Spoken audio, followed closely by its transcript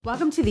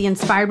Welcome to the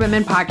Inspired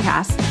Women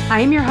Podcast.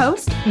 I am your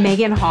host,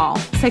 Megan Hall,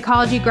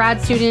 psychology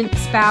grad student,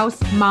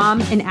 spouse,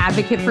 mom, and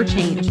advocate for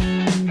change.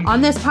 On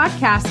this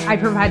podcast, I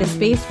provide a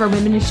space for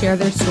women to share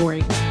their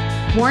stories.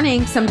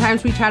 Warning,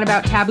 sometimes we chat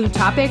about taboo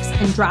topics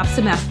and drop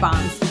some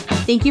F-bombs.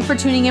 Thank you for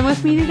tuning in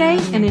with me today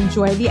and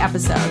enjoy the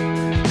episode.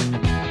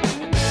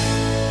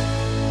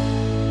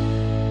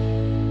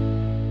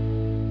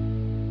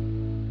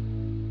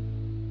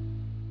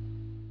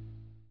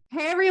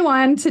 Hey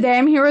everyone, today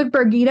I'm here with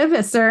Birgitta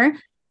Visser.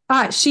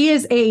 She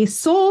is a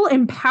soul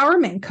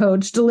empowerment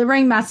coach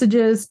delivering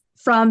messages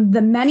from the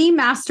many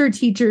master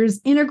teachers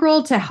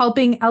integral to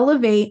helping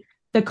elevate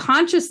the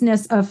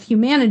consciousness of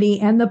humanity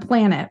and the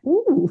planet.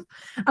 Ooh,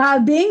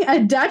 being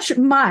a Dutch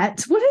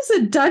mutt. What is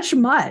a Dutch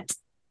mutt?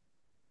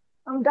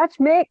 I'm Dutch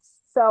mix.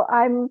 So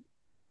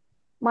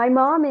my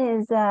mom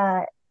is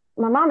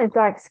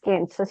dark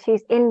skinned. So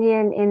she's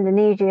Indian,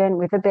 Indonesian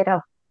with a bit of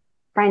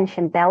French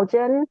and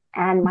Belgian.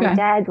 And my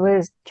dad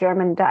was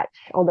German Dutch,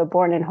 although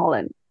born in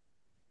Holland.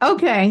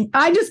 Okay.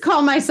 I just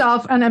call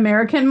myself an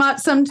American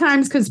mutt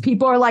sometimes because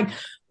people are like,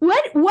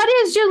 what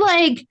is your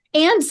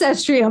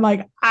ancestry? I'm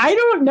like, I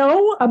don't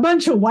know. A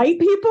bunch of white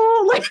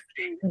people.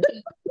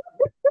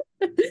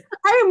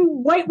 I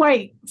am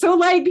white. So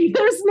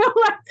there's no,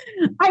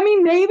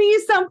 maybe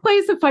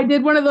someplace if I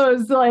did one of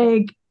those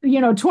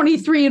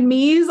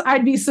 23andMe's,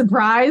 I'd be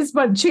surprised.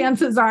 But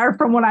chances are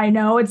from what I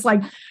know, it's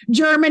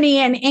Germany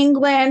and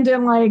England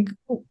and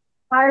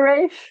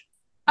Irish.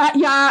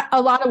 Yeah,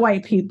 a lot of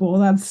white people.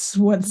 That's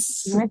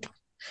what's.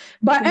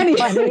 But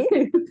anyway,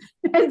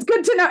 it's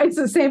good to know. It's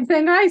the same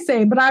thing I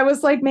say, but I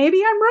was like, maybe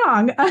I'm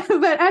wrong.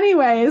 But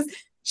anyways,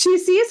 she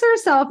sees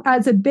herself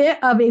as a bit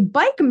of a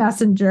bike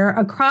messenger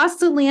across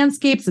the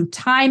landscapes of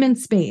time and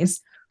space.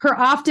 Her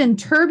often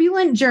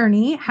turbulent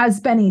journey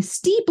has been a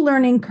steep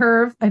learning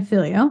curve, I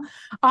feel you,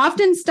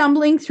 often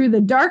stumbling through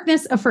the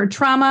darkness of her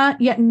trauma,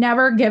 yet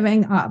never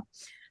giving up.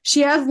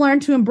 She has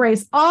learned to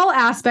embrace all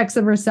aspects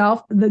of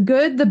herself, the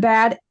good, the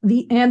bad,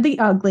 and the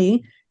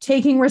ugly,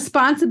 taking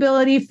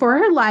responsibility for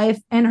her life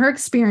and her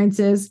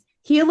experiences,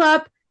 heal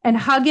up and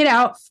hug it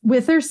out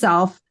with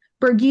herself.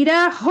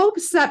 Birgitta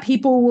hopes that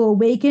people will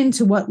awaken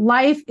to what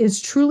life is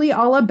truly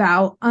all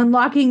about,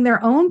 unlocking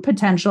their own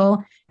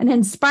potential and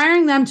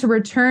inspiring them to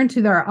return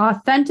to their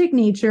authentic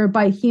nature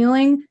by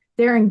healing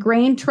their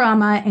ingrained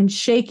trauma and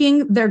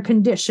shaking their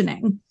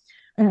conditioning.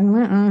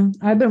 And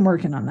I've been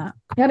working on that.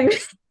 Anyway.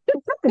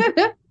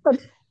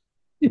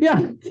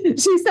 Yeah.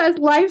 She says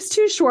life's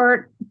too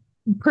short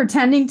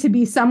pretending to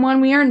be someone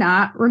we are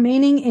not,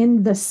 remaining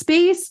in the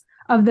space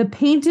of the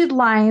painted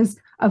lines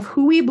of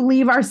who we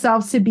believe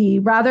ourselves to be,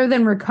 rather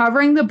than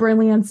recovering the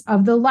brilliance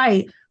of the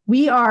light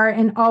we are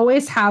and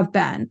always have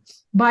been.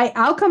 By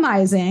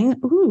alchemizing.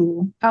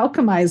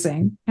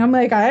 I'm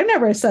like, I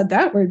never said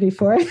that word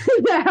before.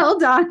 The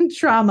held-on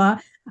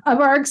trauma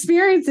of our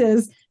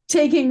experiences,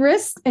 taking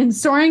risks and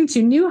soaring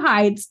to new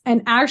heights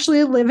and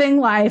actually living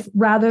life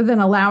rather than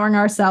allowing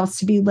ourselves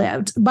to be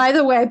lived. By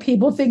the way,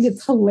 people think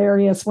it's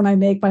hilarious when I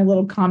make my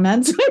little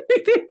comments.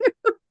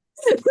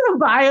 The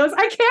bios.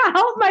 I can't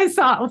help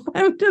myself.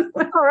 I'm just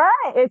like, all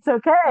right, it's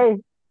okay.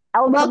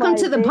 Welcome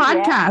to the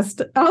podcast.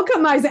 Yeah.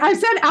 Alchemizing. I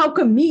said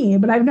alchemy,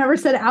 but I've never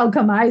said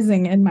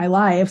alchemizing in my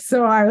life.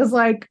 So I was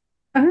like,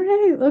 all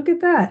right, look at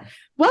that.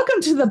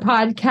 Welcome to the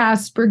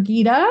podcast,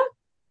 Birgitta.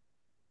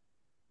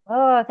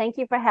 Oh, thank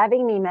you for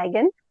having me,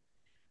 Megan.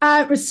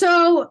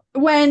 So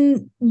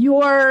when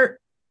your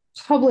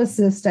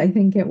publicist, I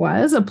think it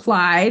was,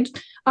 applied,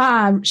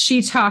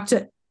 she talked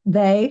to,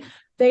 they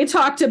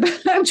talked about,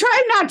 I'm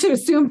trying not to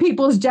assume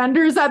people's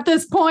genders at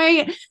this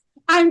point.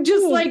 I'm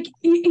just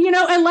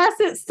unless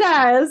it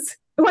says,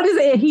 what is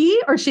it,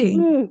 he or she?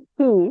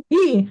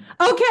 He.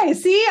 Okay,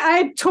 see,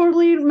 I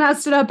totally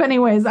messed it up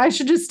anyways. I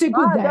should just stick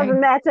with they. It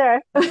doesn't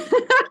matter.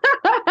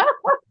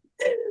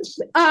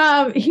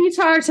 He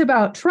talked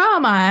about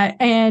trauma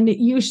and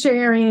you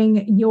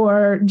sharing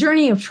your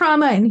journey of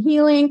trauma and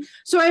healing.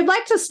 So I'd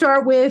like to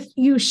start with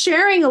you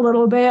sharing a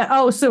little bit.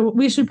 Oh, so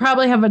we should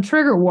probably have a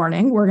trigger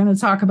warning. We're going to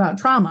talk about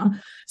trauma.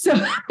 So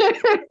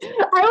I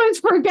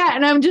always forget.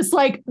 And I'm just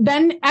like,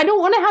 then I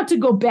don't want to have to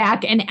go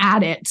back and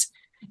add it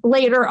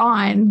later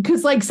on.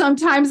 Cause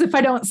sometimes if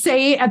I don't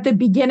say it at the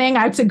beginning,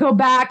 I have to go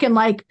back and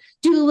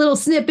do the little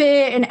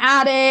snippet and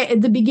add it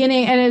at the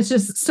beginning. And it's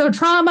just so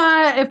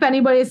trauma. If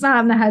anybody's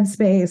not in the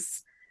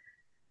headspace,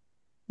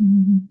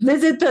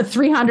 visit the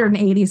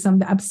 380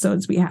 some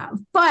episodes we have.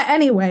 But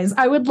anyways,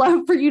 I would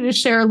love for you to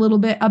share a little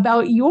bit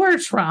about your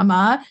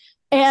trauma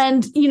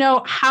and,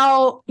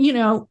 how,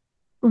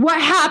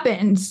 what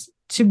happened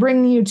to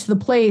bring you to the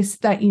place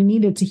that you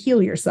needed to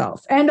heal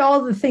yourself and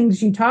all the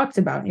things you talked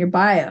about in your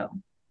bio.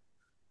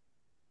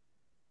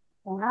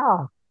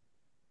 Wow.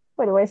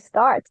 Where do I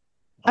start?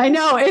 I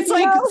know. It's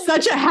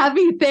such a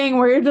heavy thing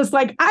where you're just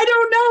like, I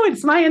don't know.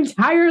 It's my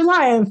entire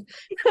life.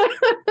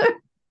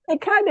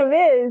 It kind of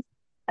is.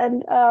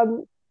 And,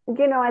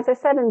 as I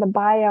said in the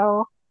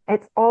bio,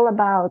 it's all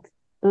about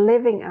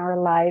living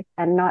our life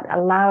and not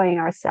allowing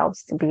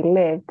ourselves to be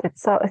lived.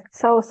 It's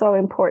so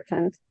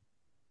important.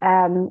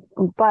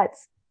 But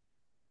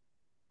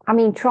I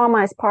mean,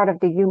 trauma is part of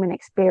the human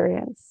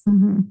experience.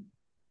 Mm-hmm.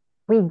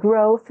 We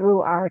grow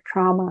through our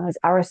traumas,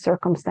 our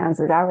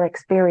circumstances, our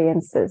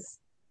experiences.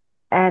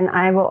 And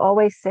I will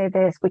always say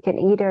this, we can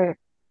either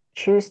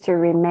choose to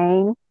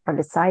remain or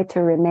decide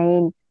to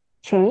remain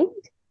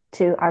chained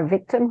to our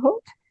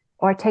victimhood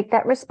or take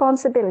that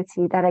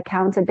responsibility, that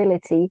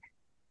accountability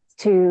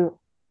to,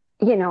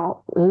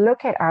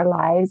 look at our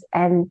lives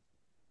and,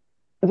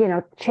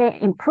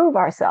 improve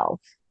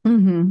ourselves.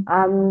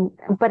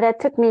 Mm-hmm. But it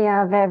took me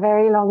a very,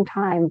 very long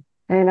time,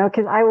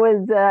 because I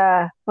was,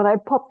 when I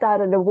popped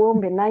out of the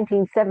womb in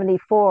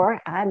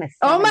 1974, I'm a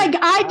Oh my 70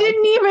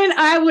 God,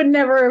 I would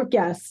never have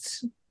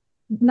guessed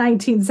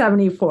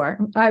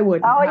 1974. I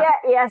wouldn't Oh have.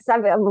 yeah, yes,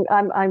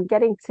 I'm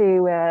getting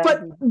to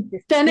But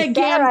then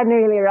again, Sarah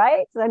nearly,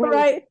 right? So I'm nearly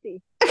right.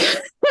 50.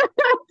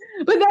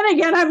 But then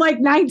again, I'm like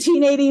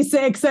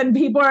 1986, and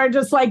people are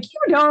just like, you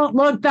don't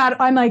look that.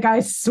 I'm like,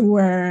 I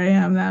swear I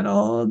am that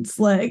old. It's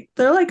like,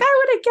 they're like, I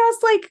would have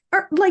guessed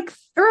like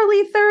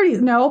early 30s.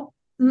 No,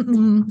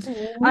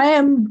 I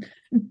am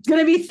going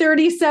to be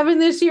 37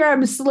 this year.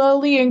 I'm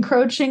slowly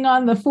encroaching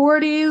on the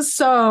 40s.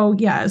 So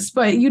yes,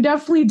 but you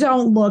definitely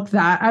don't look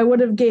that. I would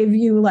have gave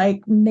you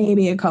like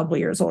maybe a couple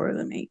years older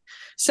than me.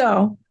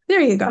 So there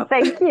you go. Well,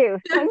 thank you.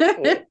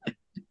 Thank you.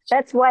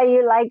 That's why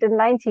you like the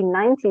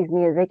 1990s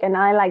music and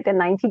I like the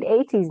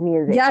 1980s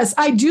music. Yes,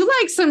 I do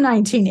like some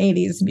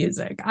 1980s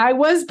music. I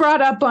was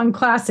brought up on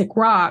classic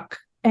rock.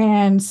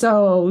 And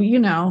so,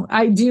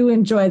 I do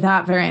enjoy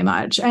that very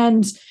much.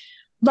 And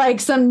like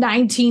some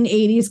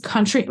 1980s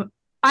country.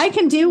 I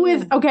can deal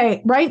with,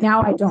 okay, right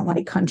now I don't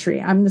like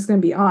country. I'm just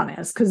going to be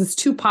honest because it's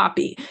too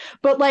poppy.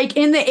 But like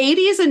in the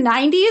 80s and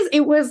 90s,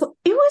 it was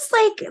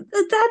like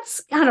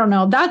I don't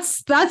know.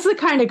 That's the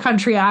kind of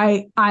country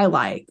I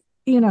like.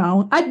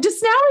 I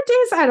just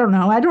nowadays, I don't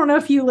know. I don't know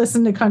if you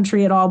listen to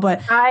country at all,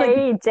 but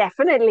I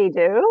definitely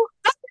do.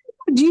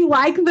 Do you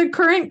like the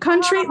current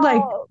country?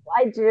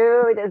 I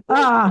do.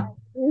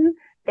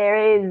 There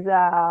is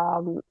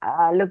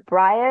Luke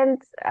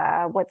Bryant.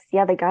 What's the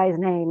other guy's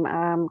name?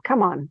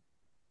 Come on.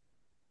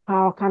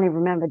 Oh, I can't even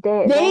remember.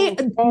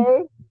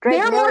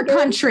 They're more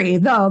country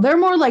though. They're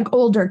more like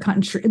older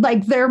country.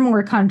 Like they're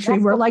more country.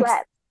 We're like,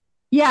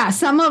 yeah,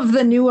 some of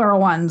the newer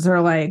ones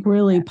are like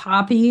really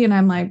poppy, and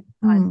I'm like,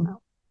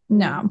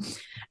 no.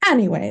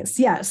 Anyways,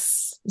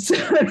 yes. So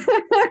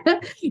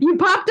you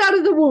popped out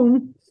of the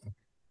womb.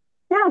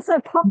 Yes, I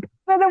popped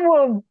out of the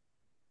womb,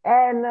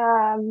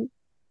 and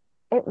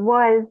it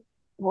was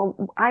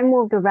I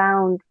moved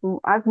around.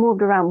 I've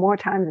moved around more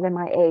times than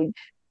my age.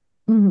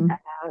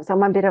 So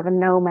I'm a bit of a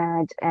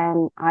nomad,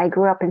 and I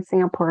grew up in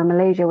Singapore and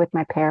Malaysia with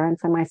my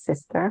parents and my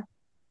sister.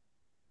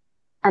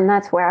 And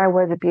that's where I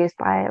was abused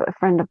by a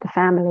friend of the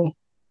family.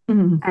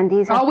 And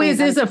these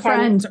always is a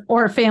friend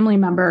or a family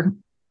member,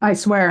 I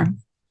swear.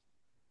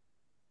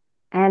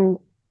 And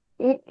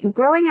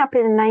growing up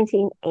in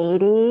the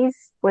 1980s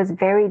was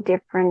very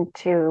different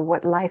to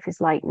what life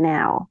is like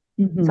now.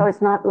 So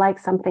it's not like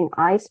something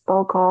I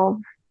spoke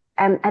of.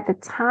 And at the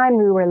time,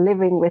 we were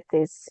living with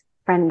this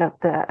friend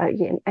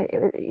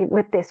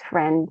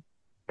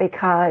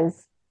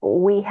because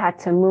we had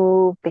to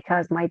move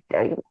because my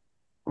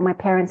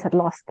parents had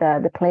lost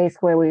the place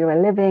where we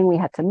were living. We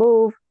had to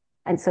move.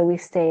 And so we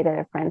stayed at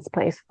a friend's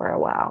place for a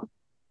while.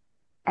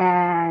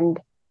 And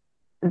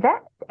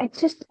that, it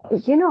just, I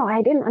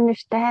didn't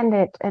understand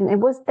it. And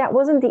that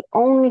wasn't the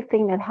only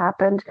thing that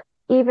happened.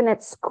 Even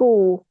at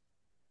school,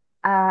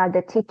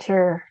 the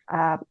teacher,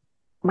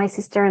 my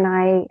sister and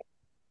I,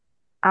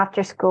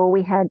 after school,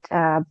 we had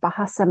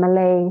Bahasa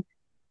Malay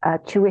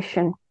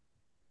tuition.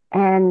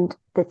 And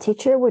the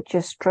teacher would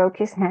just stroke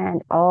his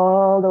hand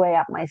all the way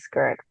up my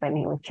skirt when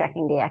he was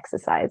checking the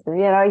exercises.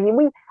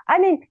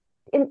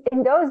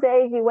 In those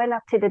days, you went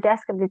up to the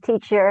desk of the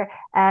teacher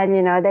and,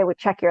 they would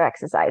check your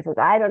exercises.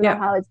 I don't know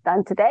how it's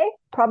done today.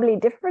 Probably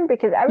different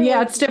because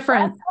it's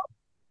different.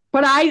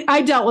 But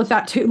I dealt with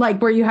that too,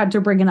 like where you had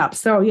to bring it up.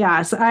 So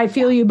yes, I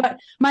feel you. But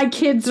my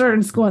kids are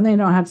in school and they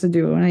don't have to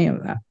do any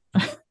of that.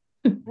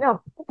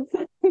 No.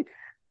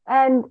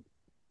 And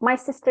my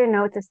sister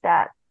noticed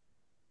that.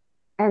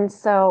 And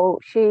so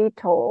she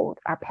told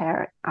our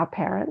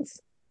parents.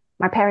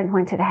 My parents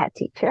went to the head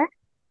teacher,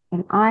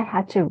 and I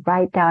had to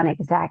write down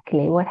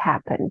exactly what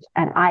happened.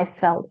 And I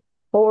felt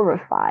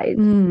horrified.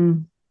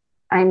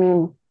 I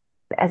mean,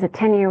 as a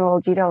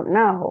 10-year-old, you don't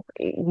know.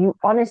 You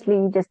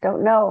just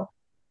don't know.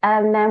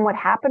 And then what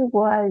happened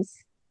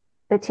was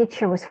the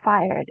teacher was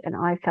fired, and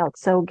I felt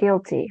so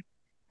guilty.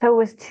 So it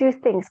was two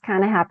things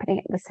kind of happening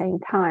at the same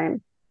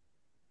time.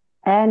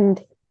 And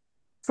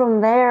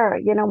from there,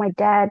 my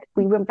dad,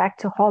 we went back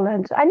to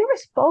Holland. I never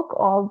spoke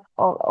of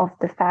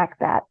the fact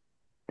that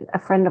a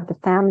friend of the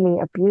family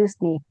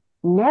abused me.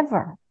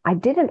 Never. I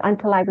didn't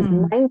until I was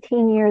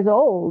 19 years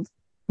old.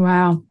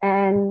 Wow.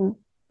 And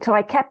so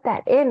I kept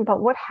that in. But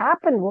what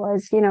happened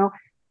was,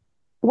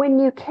 when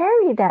you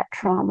carry that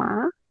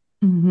trauma,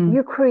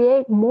 you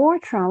create more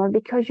trauma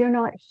because you're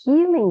not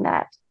healing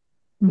that.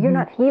 You're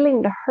not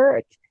healing the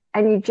hurt,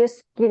 and you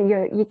just,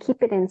 you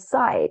keep it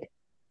inside.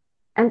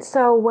 And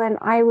so when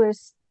I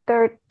was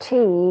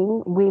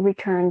 13, we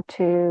returned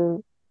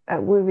to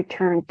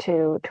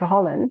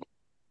Holland,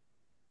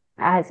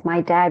 as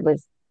my dad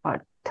was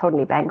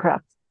totally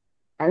bankrupt,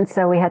 and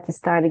so we had to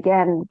start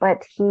again.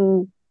 But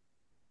he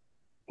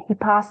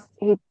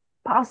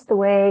passed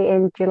away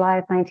in July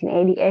of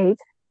 1988,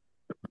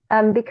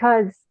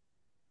 because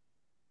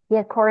he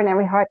had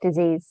coronary heart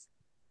disease,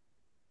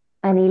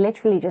 and he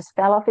literally just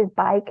fell off his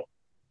bike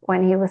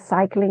when he was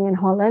cycling in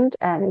Holland,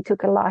 and he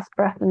took a last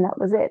breath, and that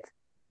was it.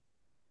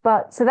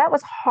 But so that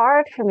was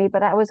hard for me,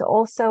 but I was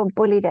also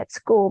bullied at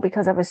school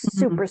because I was Mhm.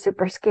 super,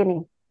 super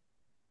skinny.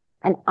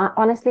 And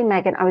honestly,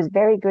 Megan, I was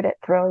very good at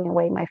throwing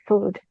away my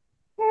food.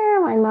 Yeah,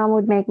 my mom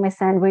would make my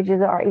sandwiches,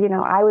 or,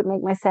 I would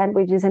make my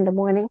sandwiches in the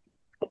morning.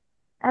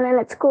 And then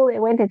at school, it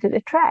went into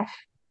the trash.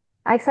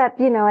 Except,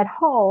 at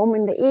home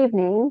in the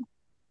evening,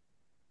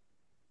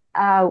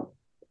 uh,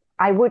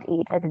 I would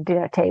eat at the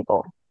dinner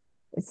table.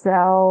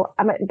 So,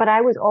 but I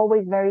was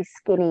always very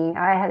skinny.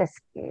 I had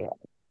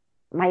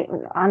my,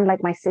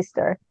 unlike my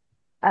sister,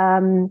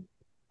 um,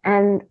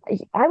 and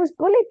I was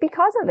bullied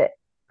because of it.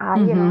 I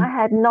Mhm.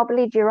 had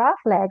knobbly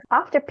giraffe legs.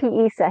 After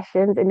PE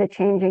sessions in the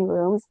changing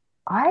rooms,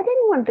 I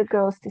didn't want the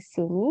girls to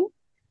see me.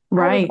 I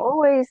was Right.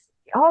 always,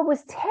 oh, it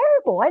was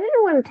terrible. I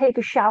didn't want to take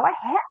a shower.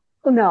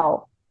 Hell no.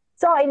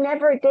 So I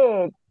never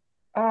did.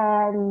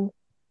 And,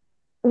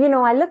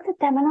 I looked at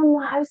them, and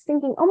I was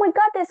thinking, oh my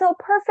God, they're so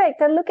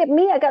perfect. And look at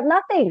me, I got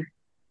nothing.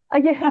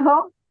 You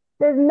know,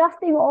 there's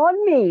nothing on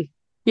me.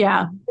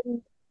 Yeah.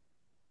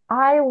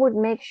 I would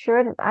make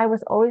sure that I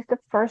was always the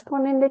first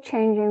one in the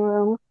changing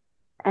room,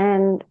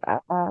 and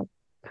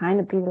kind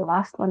of be the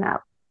last one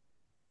out.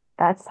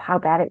 That's how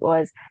bad it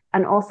was.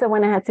 And also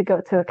when I had to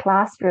go to a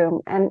classroom,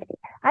 and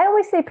I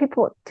always say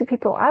to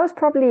people, I was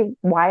probably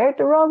wired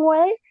the wrong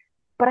way,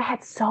 but I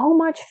had so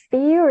much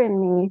fear in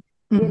me,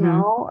 you Mhm.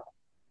 know.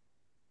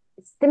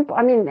 Simple.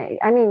 I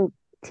mean,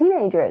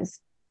 teenagers,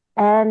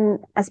 and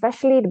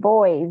especially the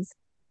boys.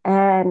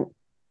 And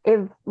if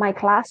my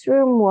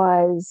classroom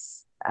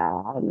was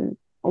how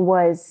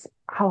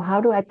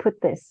do I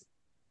put this?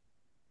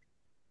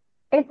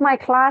 If my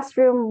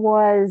classroom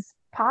was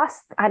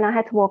past and I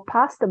had to walk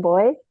past the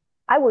boy,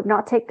 I would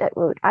not take that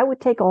route. I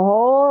would take a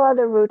whole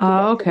other route to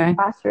Oh, get to the okay.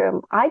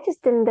 classroom. I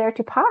just didn't dare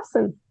to pass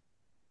him.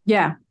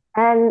 Yeah.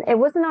 And it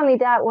wasn't only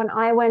that. When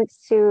I went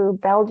to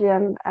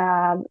Belgium,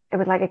 it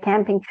was like a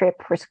camping trip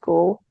for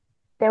school.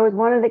 There was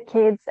one of the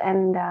kids,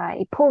 and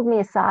he pulled me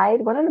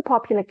aside. One of the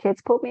popular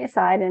kids pulled me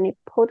aside, and he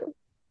put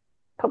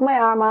my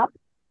arm up,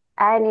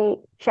 and he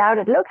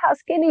shouted, "Look how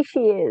skinny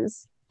she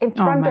is!" in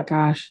Oh front my of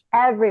gosh.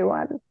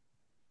 everyone.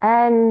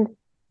 And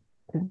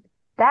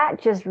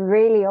that just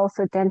really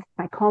also dented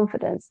my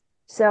confidence.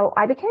 So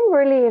I became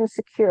really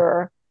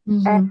insecure,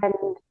 and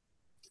Mhm.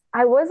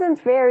 I wasn't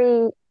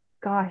very,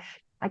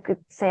 gosh, I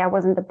could say I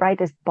wasn't the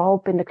brightest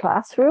bulb in the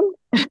classroom,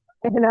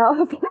 you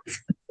know.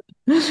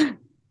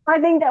 I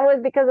think that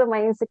was because of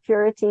my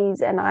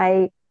insecurities, and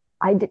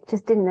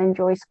just didn't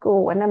enjoy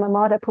school. And then my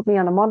mother put me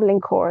on a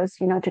modeling course,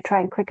 to try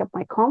and quick up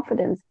my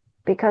confidence,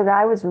 because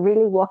I was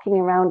really walking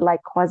around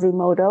like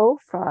Quasimodo,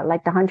 for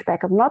like the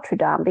Hunchback of Notre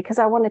Dame, because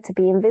I wanted to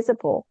be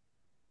invisible.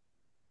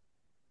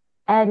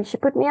 And she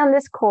put me on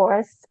this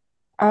course,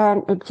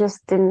 and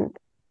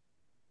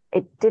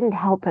it didn't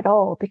help at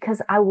all,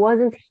 because I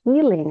wasn't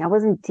healing. I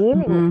wasn't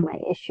dealing with Mhm. my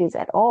issues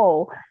at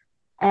all.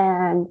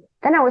 And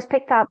then I was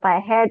picked up by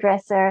a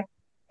hairdresser,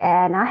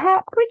 and I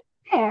had good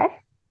hair,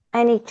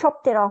 and he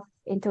chopped it off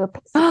into a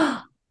pixie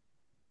cut.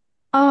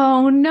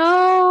 Oh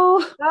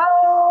no.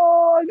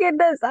 Oh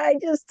goodness,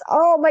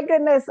 oh my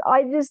goodness,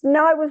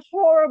 no, it was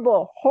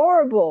horrible,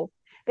 horrible,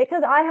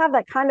 because I have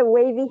that kind of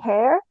wavy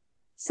hair.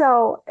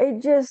 So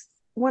it just,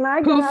 when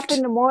I got up in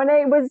Poofed. the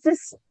morning, it was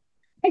just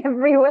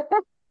everywhere.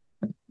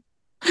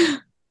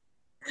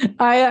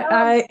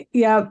 Um,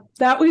 Yeah,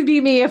 that would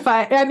be me if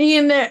I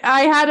mean,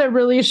 I had a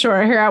really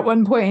short hair at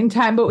one point in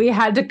time, but we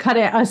had to cut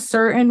it a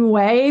certain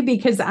way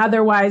because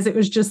otherwise it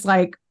was just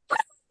like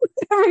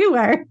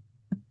everywhere.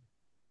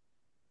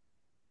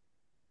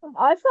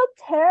 I felt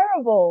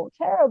terrible,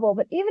 terrible.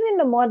 But even in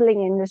the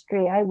modeling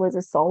industry, I was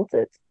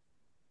assaulted.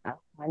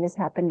 And this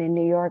happened in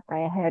New York by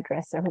a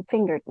hairdresser who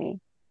fingered me.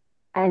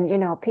 And,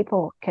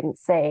 people can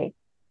say,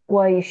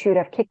 well, you should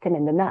have kicked him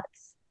in the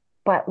nuts.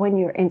 But when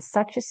you're in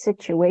such a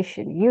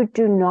situation, you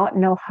do not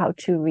know how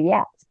to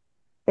react,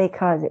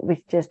 because it was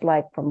just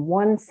like from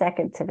 1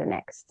 second to the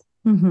next.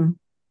 Mm-hmm.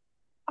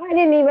 I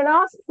didn't even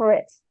ask for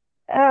it.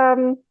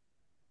 Um,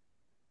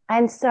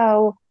 and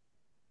so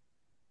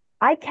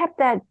I kept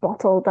that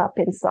bottled up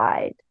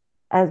inside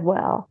as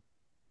well.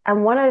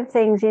 And one of the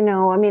things,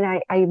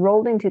 I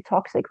rolled into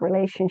toxic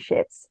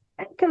relationships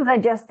because I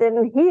just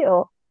didn't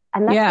heal.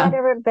 And that's why Yeah.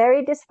 they were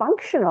very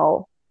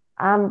dysfunctional.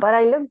 But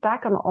I look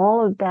back on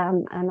all of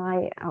them, and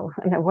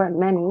there weren't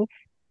many.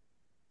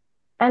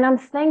 And I'm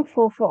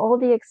thankful for all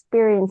the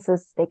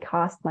experiences they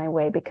cast my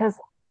way, because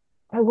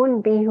I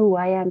wouldn't be who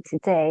I am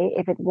today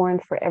if it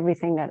weren't for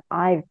everything that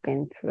I've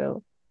been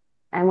through.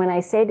 And when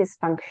I say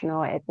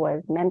dysfunctional, it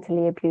was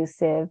mentally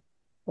abusive.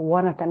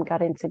 One of them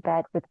got into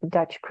bed with the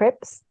Dutch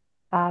Crips.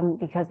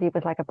 because he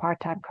was like a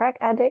part-time crack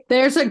addict.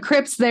 There's a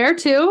Crips there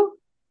too?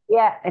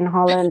 Yeah, in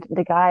Holland,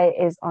 the guy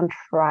is on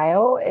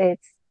trial.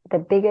 The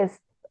biggest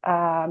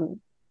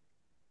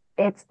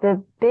it's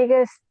the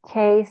biggest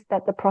case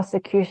that the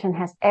prosecution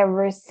has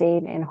ever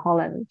seen in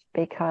Holland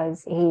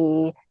because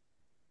the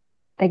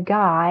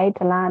guy,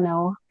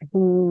 Delano,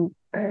 you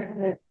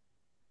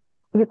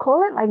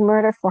call it like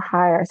murder for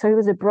hire. So he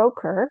was a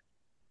broker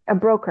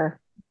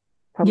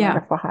for Yeah.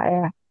 murder for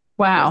hire.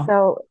 Wow.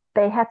 So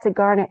they had to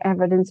garner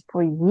evidence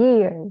for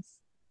years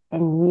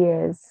and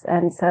years.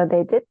 And so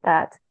they did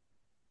that.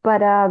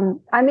 But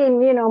I mean,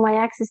 my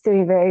ex is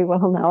doing very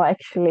well now,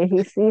 actually.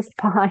 He's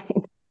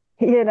fine.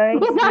 He's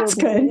Well, that's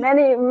healed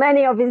good.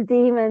 many of his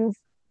demons.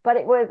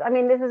 But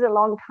this is a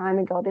long time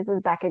ago. This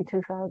was back in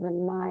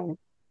 2009.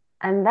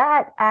 And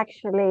that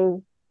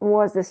actually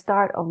was the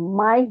start of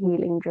my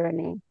healing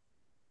journey.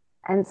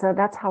 And so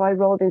that's how I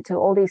rolled into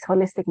all these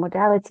holistic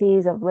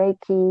modalities of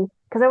Reiki.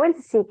 Because I went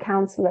to see a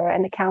counselor,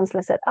 and the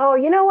counselor said, "Oh,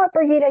 you know what,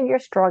 Birgitta, you're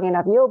strong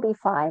enough. You'll be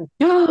fine."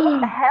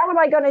 What the hell am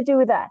I going to do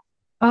with that?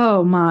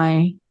 Oh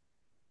my.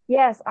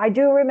 Yes, I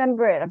do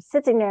remember it. I'm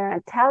sitting there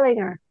and telling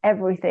her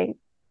everything.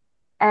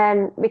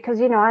 And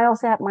because, I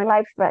also had my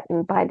life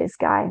threatened by this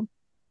guy,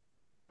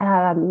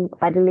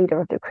 by the leader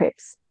of the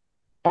Crips.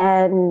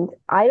 And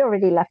I'd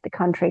already left the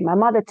country. My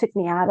mother took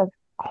me out of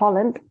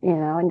Holland,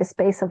 in the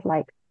space of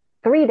like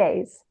 3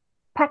 days,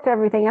 packed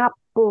everything up,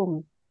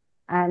 boom,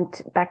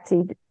 and back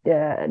to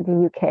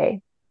the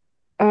UK.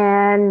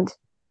 And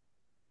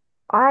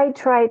I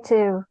tried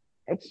to,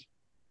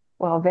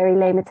 well, very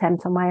lame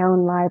attempt on my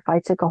own life. I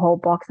took a whole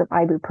box of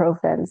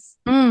ibuprofens.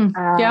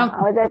 Yeah.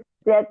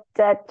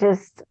 That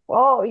just,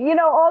 all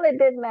it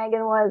did,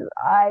 Megan, was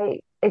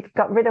it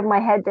got rid of my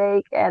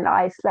headache and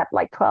I slept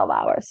like 12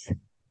 hours.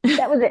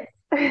 That was it.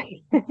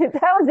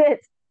 That was it.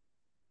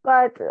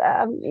 But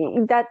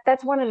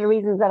that's one of the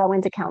reasons that I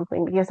went to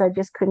counseling, because I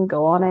just couldn't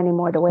go on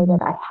anymore the way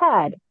that I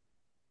had.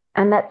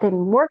 And that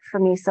didn't work for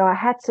me. So I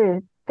had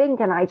to think,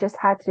 and I just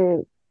had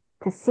to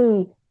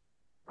see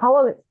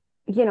how,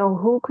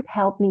 who could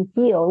help me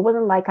heal. It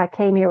wasn't like I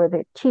came here with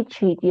a cheat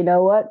sheet,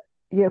 what?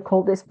 You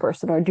call this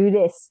person or do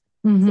this.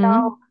 Mm-hmm.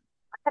 So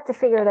I had to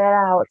figure that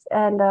out.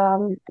 And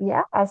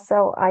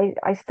so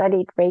I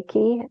studied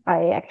Reiki.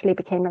 I actually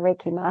became a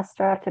Reiki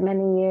master after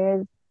many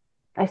years.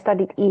 I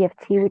studied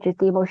EFT, which is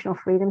the emotional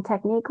freedom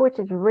technique, which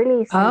is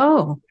really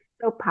so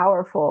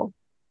powerful.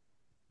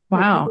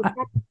 Wow.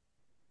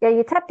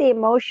 You tap the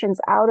emotions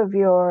out of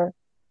your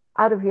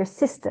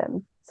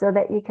system so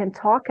that you can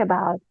talk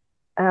about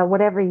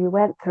whatever you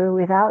went through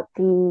without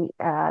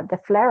the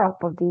flare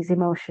up of these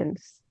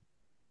emotions.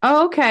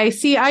 Oh, okay.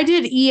 See, I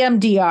did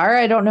EMDR.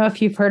 I don't know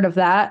if you've heard of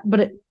that,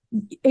 but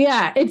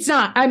it's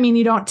not,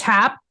 you don't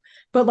tap,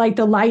 but like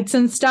the lights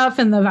and stuff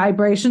and the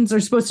vibrations are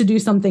supposed to do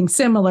something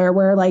similar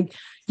where like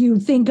you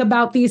think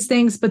about these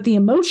things, but the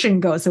emotion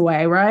goes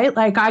away, right?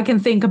 Like I can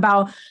think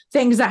about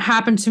things that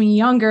happened to me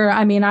younger.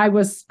 I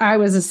was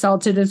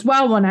assaulted as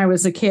well when I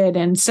was a kid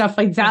and stuff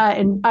like that.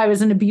 And I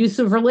was in an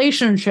abusive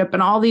relationship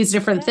and all these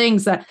different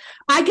things that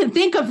I can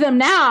think of them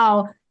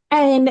now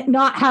and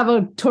not have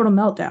a total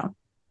meltdown.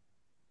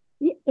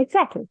 Yeah,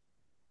 exactly.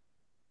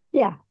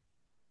 Yeah.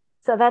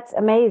 So that's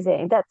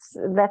amazing.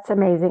 That's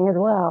amazing as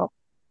well.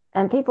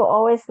 And people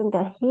always think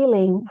that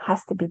healing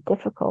has to be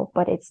difficult,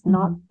 but it's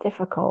not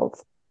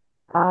difficult.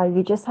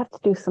 You just have to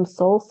do some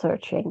soul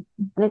searching.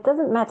 And it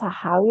doesn't matter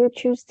how you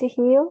choose to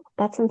heal.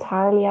 That's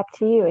entirely up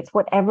to you. It's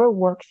whatever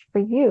works for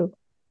you.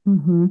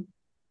 Mm-hmm.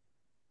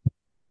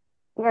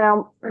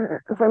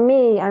 For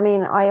me,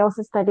 I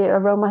also studied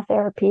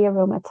aromatherapy,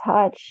 aroma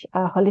touch,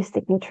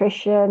 holistic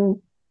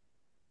nutrition.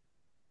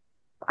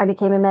 I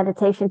became a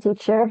meditation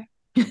teacher.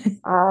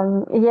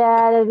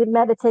 I did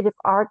meditative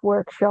art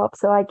workshop.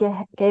 So I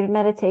gave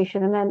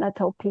meditation, and then I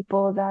told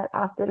people that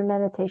after the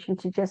meditation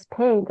to just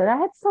paint. And I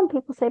had some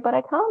people say, "But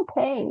I can't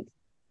paint."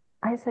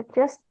 I said,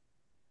 just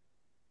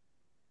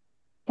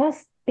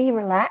be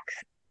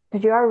relaxed,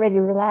 because you're already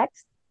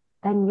relaxed,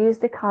 and use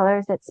the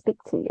colors that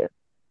speak to you.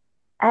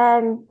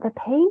 And the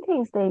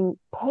paintings they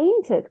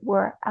painted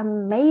were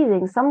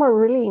amazing. Some were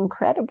really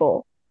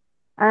incredible.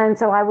 And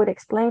so I would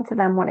explain to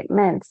them what it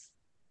meant.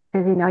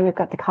 Because, you've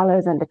got the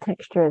colors and the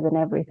textures and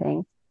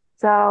everything.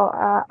 So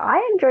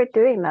I enjoyed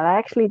doing that. I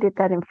actually did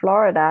that in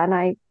Florida, and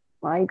I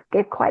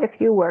gave quite a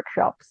few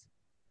workshops.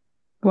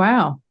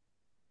 Wow.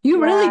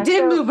 You really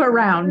did move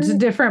around to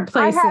different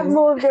places. I have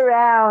moved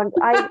around.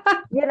 I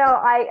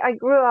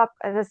grew up,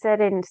 as I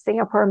said, in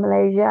Singapore,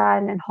 Malaysia,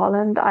 and in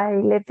Holland. I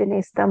lived in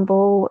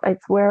Istanbul.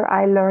 It's where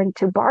I learned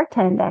to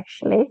bartend,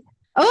 actually.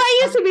 Oh,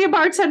 I used to be a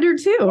bartender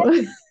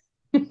too.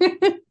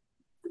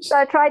 So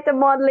I tried the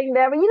modeling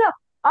there. But,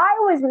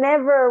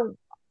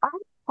 I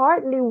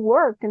hardly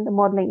worked in the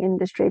modeling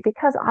industry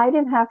because I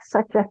didn't have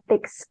such a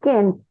thick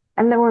skin.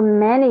 And there were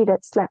many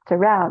that slept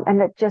around,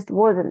 and it just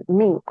wasn't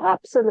me.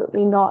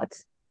 Absolutely not.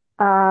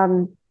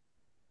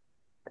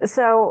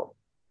 So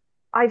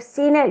I've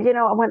seen it,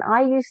 when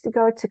I used to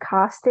go to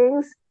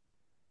castings,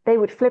 they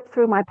would flip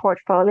through my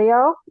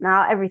portfolio.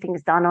 Now everything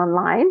is done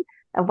online.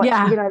 And what,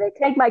 Yeah. they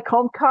take my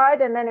comp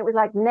card and then it was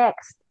like,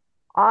 next.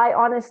 I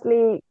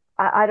honestly,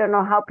 I don't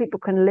know how people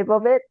can live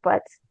of it,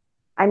 but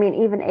I mean,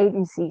 even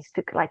agencies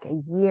took like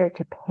a year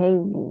to pay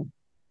me.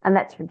 And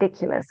that's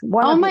ridiculous.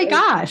 Oh my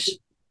gosh.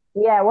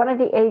 One of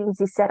the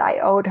agencies said I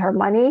owed her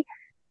money.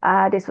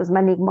 This was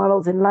Monique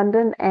Models in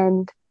London.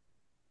 And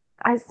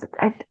I,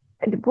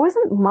 it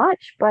wasn't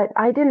much, but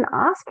I didn't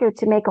ask her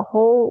to make a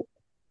whole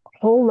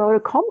load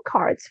of comp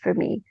cards for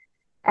me.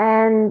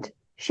 And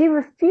she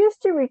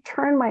refused to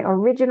return my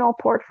original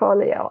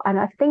portfolio. And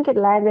I think it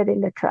landed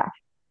in the trash.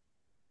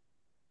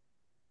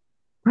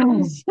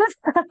 It's just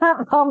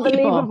People.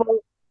 unbelievable.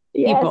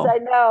 Yes, People. I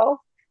know.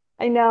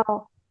 I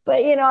know. But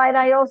and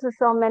I also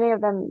saw many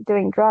of them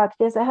doing drugs.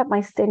 Yes, I had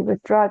my stint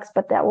with drugs,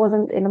 but that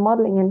wasn't in the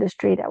modeling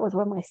industry. That was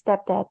when my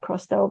stepdad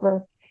crossed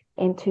over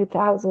in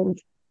 2000,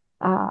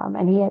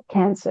 and he had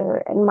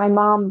cancer. And my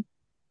mom,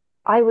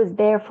 I was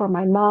there for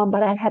my mom,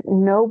 but I had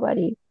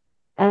nobody.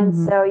 And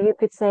Mhm. so you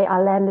could say I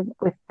landed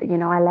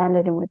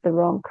in with the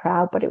wrong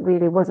crowd, but it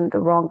really wasn't the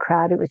wrong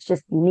crowd. It was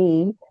just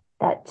me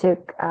that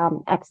took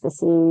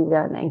ecstasy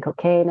and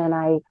cocaine, and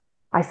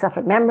I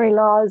suffered memory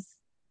loss,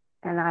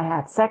 and I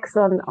had sex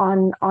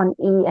on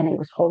E, and it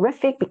was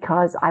horrific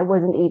because I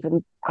wasn't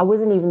even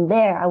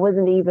there. I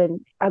wasn't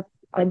even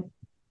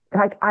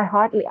like I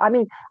hardly. I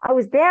mean, I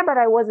was there, but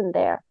I wasn't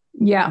there.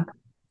 Yeah.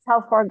 That's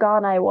how far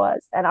gone I was,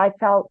 and I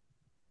felt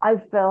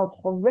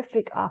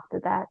horrific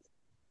after that.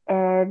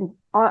 And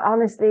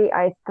honestly,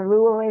 I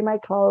threw away my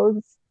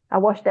clothes. I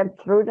washed them,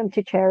 threw them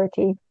to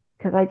charity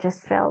because I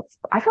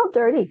felt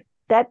dirty.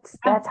 That's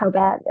how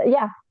bad.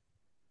 Yeah.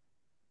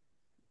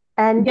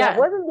 And that Yeah.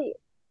 wasn't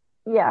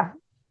yeah.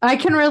 I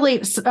can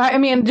relate. I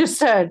mean,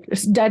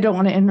 I don't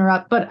want to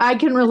interrupt, but I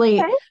can relate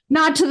Okay.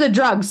 not to the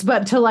drugs,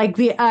 but to like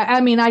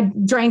I mean, I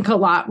drank a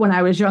lot when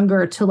I was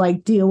younger to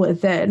like deal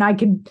with it. And I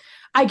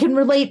can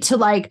relate to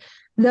like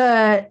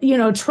the,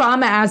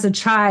 trauma as a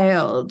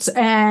child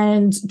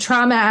and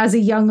trauma as a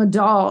young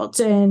adult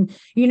and,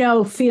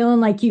 feeling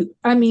like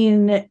I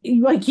mean,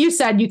 like you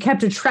said, you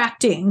kept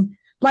attracting,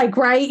 like,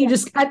 right. You Yeah.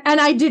 just, and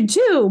I did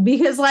too,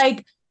 because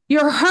like,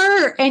 you're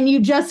hurt and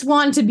you just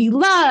want to be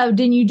loved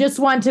and you just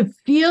want to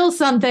feel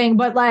something,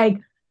 but like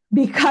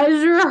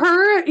because you're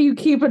hurt, you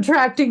keep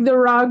attracting the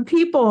wrong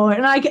people.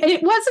 And like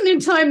it wasn't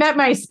until I met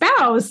my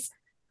spouse,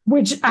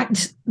 which I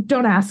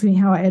don't ask me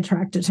how I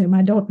attracted him.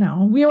 I don't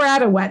know. We were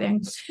at a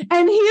wedding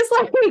and he's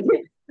like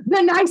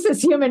the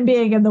nicest human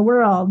being in the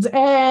world.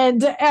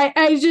 And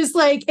I just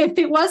like, if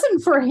it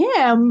wasn't for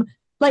him,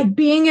 like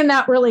being in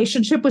that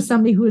relationship with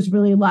somebody who was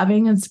really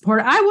loving and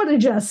supportive, I would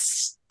have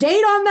just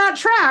stayed on that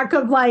track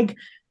of like,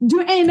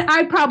 and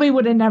I probably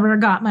would have never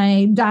got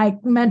my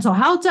mental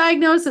health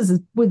diagnosis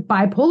with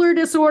bipolar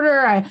disorder.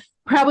 I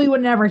probably would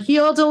have never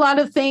healed a lot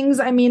of things.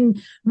 I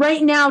mean,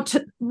 right now,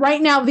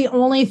 the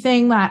only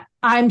thing that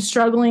I'm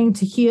struggling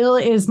to heal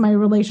is my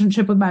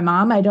relationship with my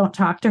mom. I don't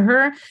talk to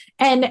her.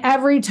 And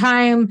every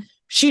time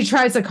she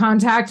tries to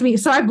contact me,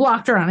 so I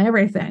blocked her on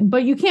everything,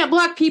 but you can't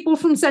block people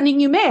from sending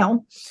you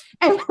mail.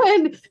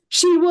 And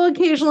she will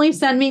occasionally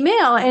send me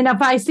mail. And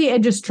if I see it,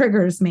 it just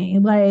triggers me.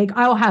 Like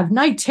I'll have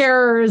night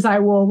terrors. I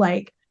will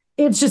like,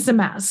 it's just a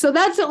mess. So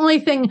that's the only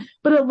thing.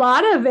 But a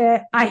lot of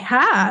it I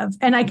have,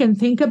 and I can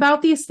think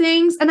about these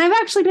things. And I've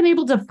actually been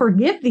able to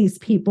forgive these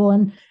people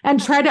and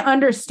try to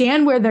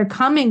understand where they're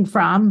coming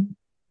from.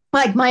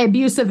 Like my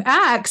abusive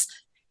ex,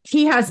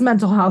 he has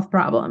mental health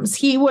problems.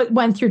 He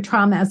went through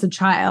trauma as a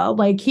child.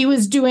 Like he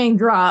was doing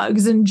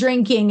drugs and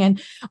drinking and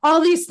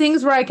all these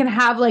things where I can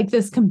have like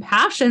this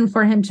compassion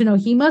for him to know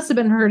he must have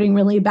been hurting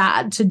really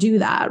bad to do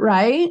that.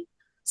 Right.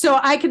 So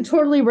I can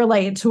totally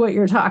relate to what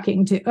you're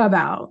talking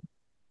about.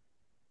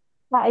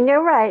 And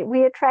you're right.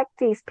 We attract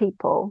these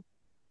people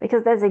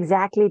because that's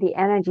exactly the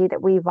energy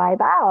that we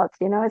vibe out.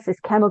 It's this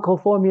chemical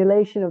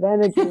formulation of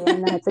energy,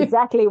 and that's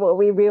exactly what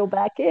we reel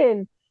back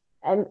in.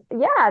 And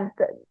yeah,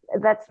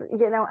 that's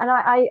and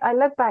I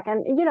look back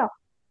and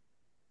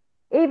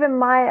even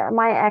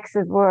my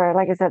exes were,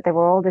 like I said, they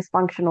were all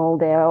dysfunctional.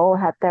 They all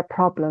had their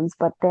problems,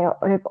 but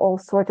they've all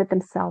sorted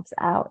themselves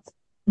out.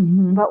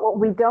 Mm-hmm. But what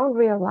we don't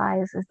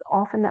realize is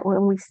often that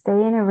when we stay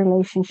in a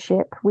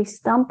relationship, we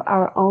stump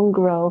our own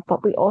growth,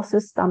 but we also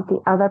stump the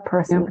other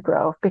person's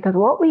growth. Because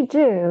what we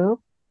do,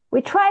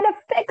 we try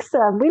to fix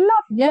them. We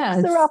love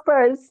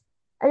fixer-uppers,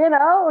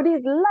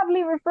 these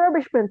lovely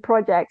refurbishment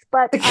projects,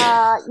 but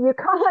you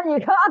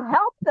can't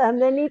help them.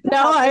 They need to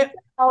help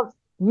themselves.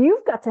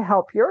 You've got to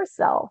help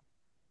yourself.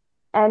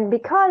 And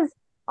because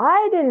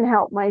I didn't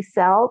help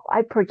myself,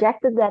 I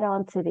projected that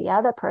onto the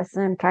other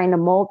person, trying to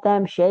mold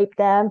them, shape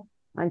them,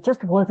 and it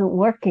just wasn't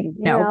working,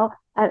 And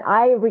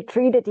I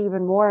retreated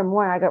even more and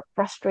more. I got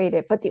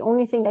frustrated. But the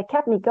only thing that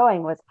kept me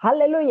going was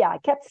hallelujah. I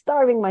kept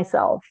starving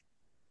myself.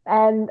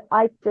 And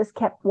I just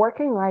kept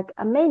working like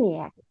a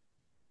maniac.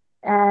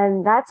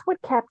 And that's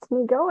what kept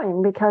me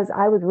going because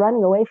I was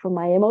running away from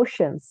my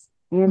emotions,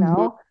 and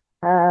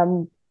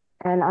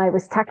I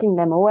was tucking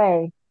them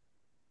away.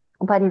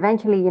 But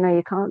eventually,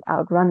 you can't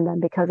outrun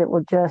them because it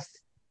will just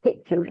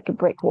hit you like a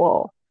brick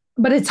wall.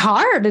 But it's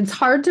hard. It's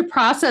hard to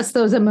process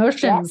those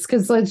emotions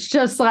because it's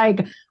just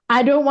like,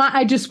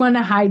 I just want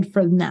to hide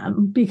from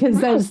them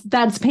because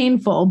that's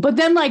painful. But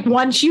then like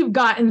once you've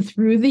gotten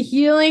through the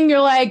healing,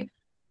 you're like,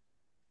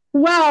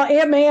 well,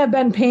 it may have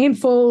been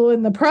painful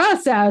in the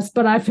process,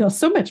 but I feel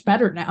so much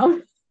better now.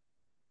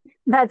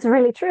 That's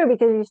really true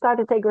because you start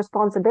to take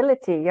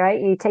responsibility, right?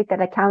 You take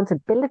that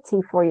accountability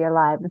for your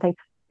life and think,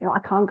 I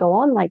can't go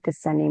on like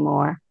this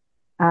anymore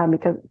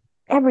because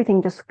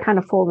everything just kind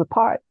of falls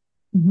apart.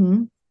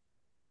 Mm-hmm.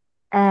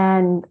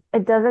 And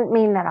it doesn't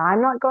mean that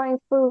I'm not going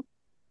through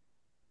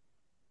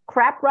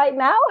crap right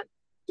now.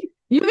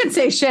 You can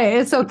say Shay,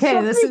 it's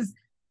okay.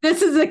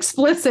 This is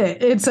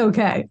explicit. It's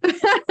okay.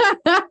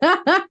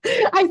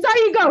 I saw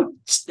you go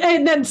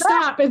and then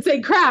stop and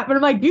say crap. And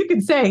I'm like, you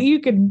can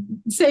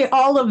say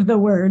all of the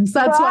words.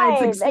 That's why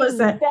it's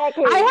explicit.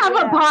 Exactly. I have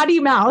a potty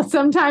mouth.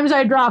 Sometimes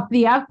I drop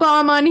the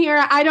F-bomb on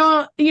here. I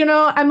don't,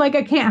 I'm like,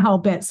 I can't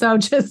help it. So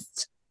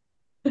just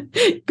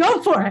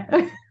go for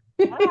it.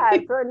 We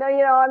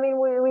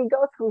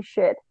go through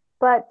shit.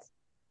 But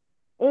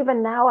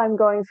even now I'm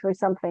going through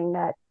something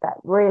that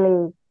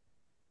really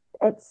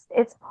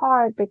it's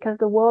hard because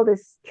the world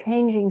is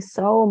changing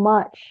so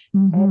much.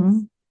 Mm-hmm.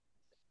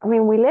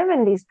 We live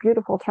in these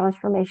beautiful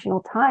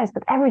transformational times,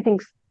 but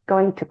everything's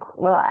going to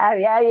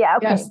okay.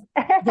 Yes.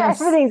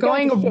 Everything's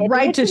going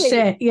right to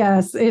shit.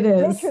 Yes, it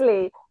is.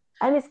 Literally.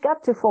 And it's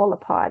got to fall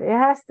apart. It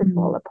has to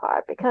fall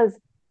apart because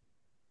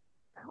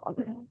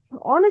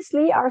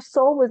honestly, our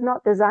soul was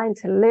not designed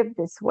to live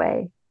this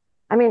way.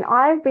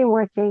 I've been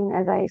working,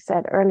 as I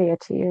said earlier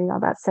to you,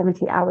 about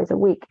 70 hours a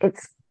week.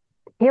 It's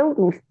healed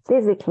me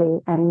physically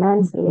and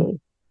mentally.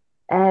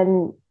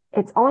 And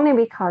it's only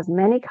because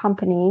many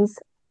companies,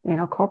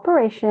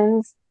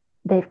 corporations,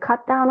 they've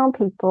cut down on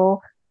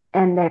people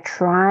and they're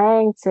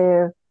trying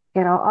to,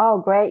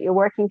 oh, great, you're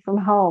working from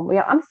home.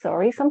 I'm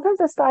sorry.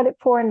 Sometimes I start at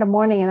 4 a.m.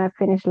 and I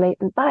finish late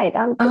at night.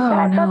 That's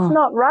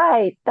not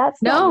right.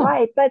 That's not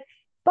right.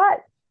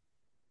 But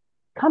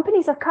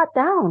companies have cut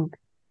down.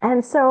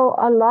 And so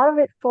a lot of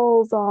it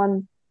falls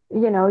on,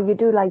 you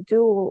do like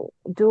dual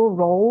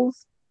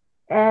roles.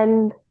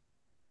 And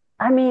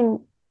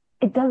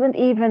it doesn't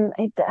even,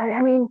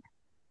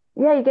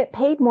 you get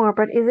paid more,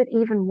 but is it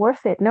even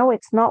worth it? No,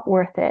 it's not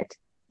worth it.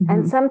 Mm-hmm.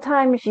 And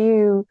sometimes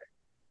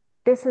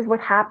this is what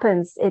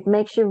happens. It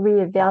makes you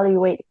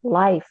reevaluate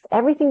life.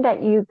 Everything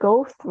that you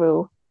go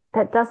through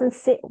that doesn't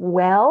sit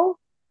well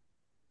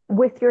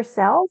with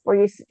yourself, or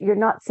you're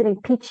not sitting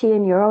peachy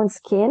in your own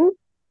skin,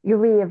 you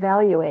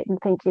reevaluate and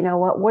think,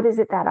 what is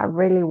it that I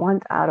really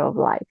want out of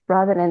life,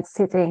 rather than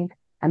sitting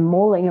and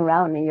mulling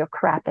around in your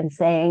crap and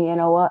saying,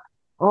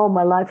 oh,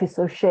 my life is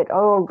so shit.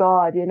 Oh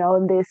God,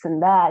 and this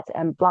and that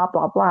and blah,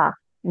 blah, blah.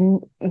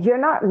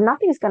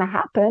 Nothing's going to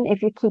happen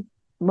if you keep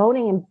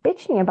moaning and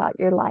bitching about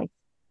your life.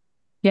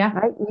 Yeah.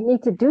 Right. You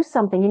need to do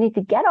something. You need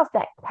to get off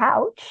that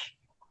couch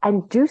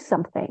and do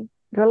something.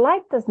 Your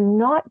life does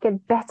not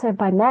get better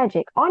by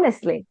magic.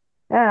 Honestly,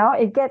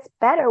 it gets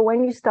better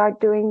when you start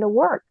doing the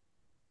work.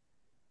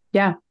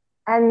 Yeah.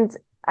 And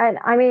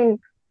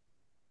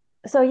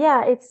so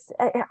yeah,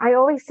 I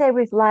always say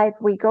with life,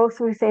 we go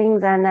through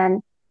things and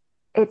then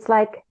it's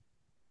like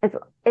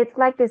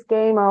this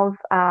game of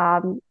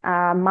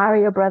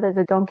Mario Brothers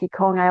or Donkey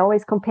Kong. I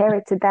always compare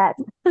it to that,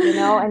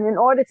 and in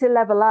order to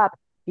level up,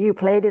 you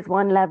play this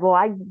one level,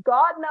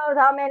 God knows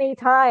how many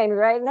times,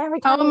 right? And every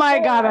time oh my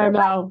God, I know.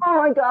 Like, oh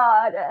my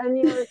God.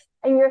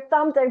 And your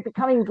thumbs are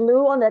becoming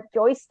glue on that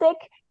joystick.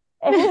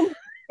 And you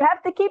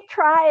have to keep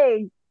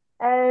trying.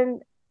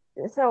 And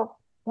so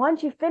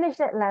once you finish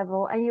that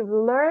level and you've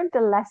learned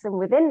the lesson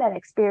within that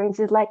experience,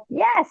 it's like,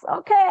 yes,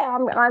 okay,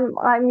 I'm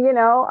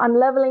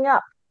leveling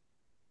up.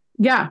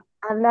 Yeah.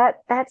 And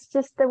that's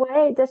just the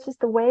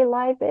way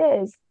life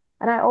is.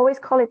 And I always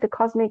call it the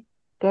cosmic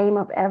game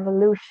of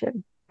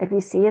evolution. If you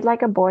see it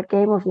like a board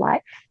game of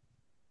life,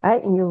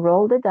 right? And you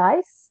roll the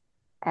dice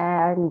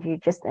and you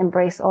just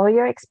embrace all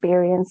your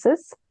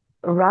experiences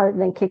rather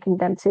than kicking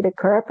them to the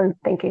curb and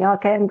thinking,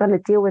 okay, I'm going to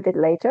deal with it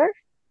later.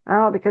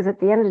 Oh, because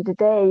at the end of the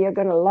day, you're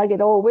going to lug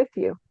it all with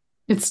you.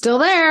 It's still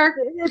there.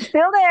 It's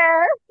still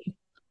there.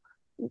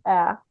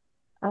 Yeah.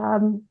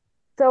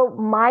 So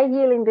my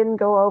healing didn't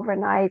go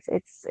overnight.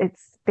 It's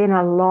been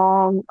a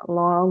long,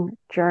 long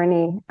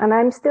journey, and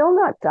I'm still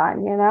not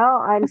done.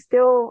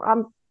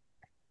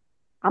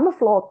 I'm a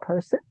flawed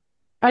person.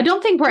 I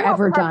don't think we're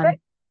ever done.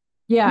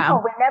 Yeah.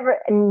 No, we're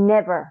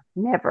never.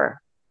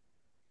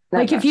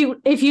 Like if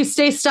you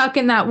stay stuck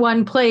in that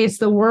one place,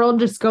 the world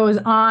just goes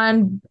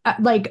on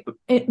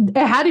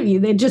ahead of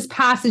you. It just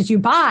passes you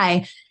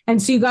by.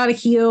 And so you got to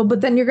heal,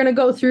 but then you're going to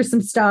go through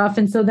some stuff.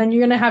 And so then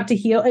you're going to have to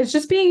heal. It's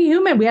just being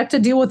human. We have to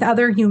deal with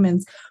other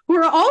humans who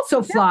are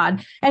also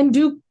flawed and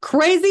do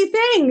crazy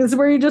things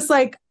where you're just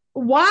like,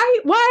 why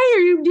are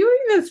you doing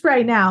this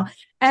right now?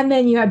 and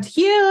then you have to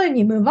heal and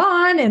you move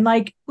on. And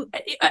like,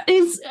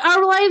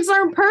 our lives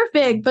aren't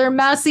perfect. They're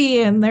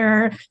messy and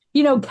they're,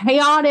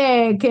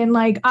 chaotic. And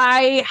like,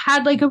 I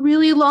had like a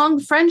really long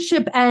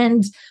friendship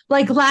end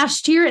like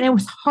last year, and it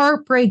was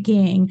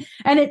heartbreaking.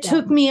 And it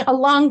took me a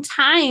long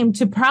time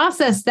to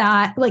process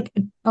that, like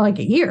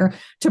a year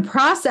to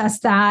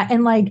process that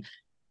and like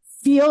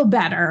feel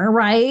better.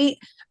 Right.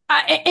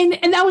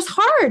 And that was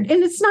hard.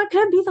 And it's not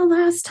going to be the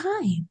last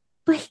time.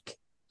 Like,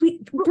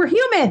 we're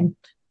human.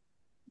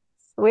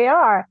 We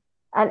are.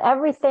 And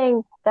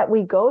everything that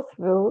we go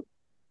through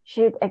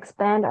should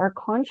expand our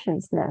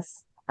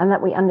consciousness and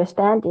that we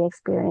understand the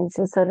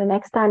experiences. So the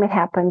next time it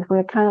happens,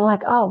 we're kind of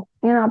like, oh,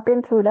 I've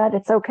been through that.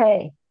 It's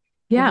okay.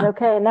 Yeah. It's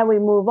okay. And then we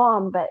move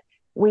on. But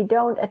we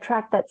don't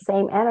attract that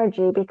same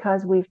energy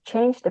because we've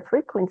changed the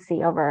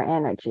frequency of our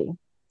energy.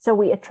 So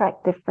we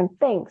attract different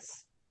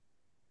things.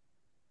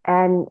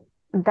 And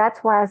that's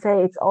why I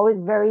say it's always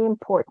very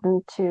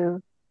important to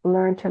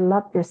learn to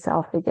love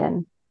yourself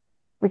again.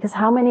 Because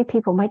how many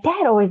people, my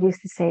dad always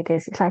used to say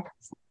this, it's like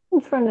in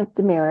front of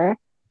the mirror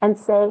and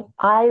say,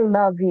 I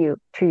love you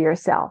to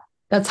yourself.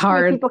 That's hard.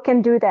 How many people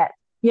can do that?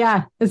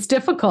 Yeah, it's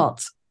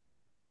difficult.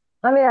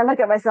 I mean, I look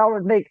at myself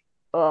and think,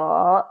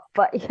 oh,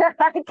 but yeah,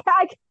 I can't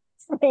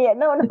say it.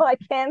 No, I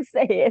can't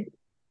say it.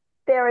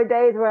 There are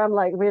days where I'm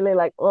like, really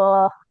like,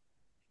 oh.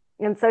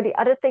 And so the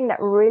other thing that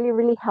really,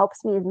 really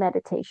helps me is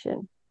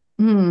meditation.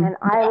 And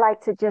I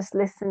like to just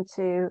listen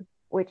to,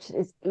 which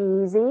is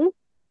easy.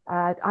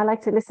 I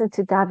like to listen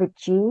to David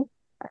G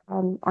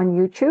on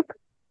YouTube.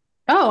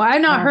 Oh,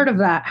 I've not heard of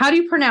that. How do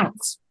you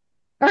pronounce?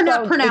 Or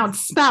not pronounce,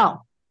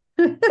 spell.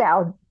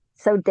 Spell.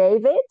 So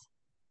David.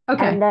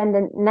 Okay. And then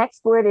the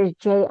next word is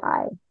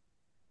J-I.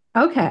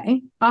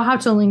 Okay. I'll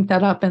have to link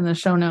that up in the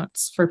show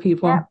notes for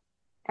people. Yeah.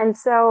 And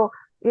so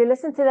you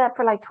listen to that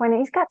for like 20.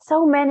 He's got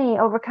so many: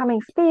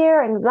 overcoming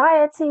fear,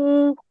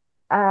 anxiety,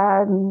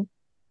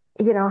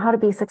 how to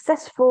be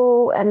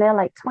successful. And they're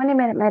like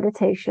 20-minute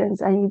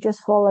meditations, and you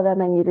just follow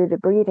them and you do the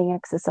breathing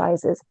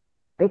exercises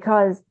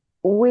because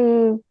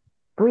we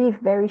breathe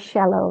very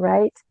shallow,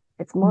 right?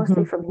 It's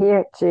mostly from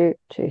here to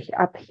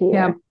up here.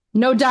 Yeah.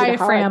 No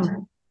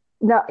diaphragm.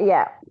 No,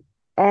 yeah.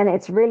 And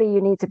it's really,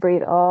 you need to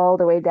breathe all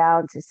the way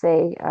down to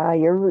say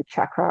your root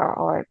chakra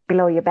or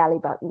below your belly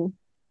button,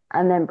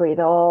 and then breathe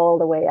all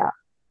the way up.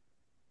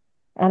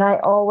 And I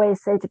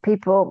always say to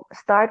people,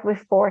 start with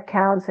 4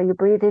 counts. So you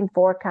breathe in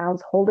 4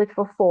 counts, hold it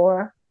for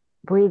 4,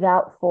 breathe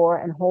out 4,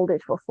 and hold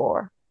it for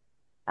 4.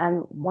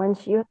 And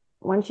once you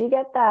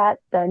get that,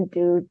 then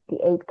do the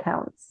 8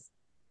 counts.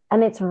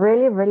 And it's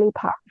really, really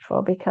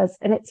powerful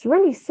and it's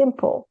really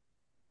simple,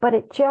 but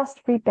it just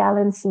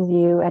rebalances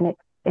you and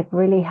it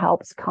really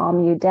helps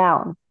calm you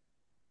down.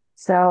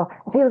 So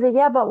people say,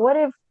 yeah, but what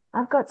if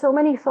I've got so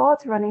many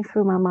thoughts running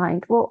through my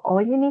mind? Well,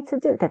 all you need to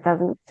do, that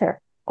doesn't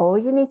matter. All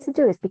you need to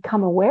do is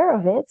become aware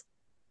of it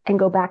and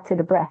go back to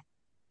the breath.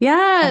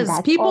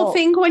 Yes. People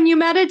think when you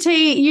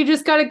meditate, you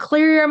just got to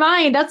clear your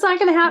mind. That's not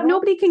going to happen. No.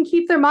 Nobody can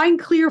keep their mind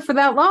clear for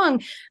that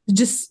long.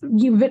 Just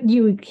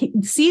you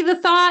see the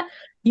thought,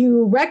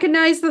 you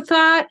recognize the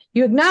thought,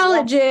 you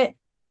acknowledge it,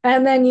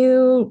 and then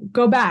you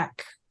go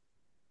back.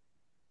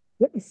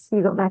 Yes,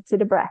 you go back to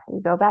the breath.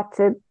 You go back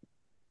to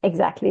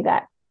exactly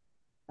that.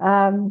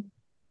 And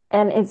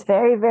it's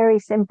very, very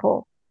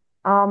simple.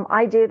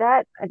 I do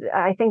that.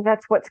 I think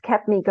that's what's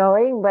kept me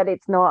going, but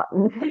it's not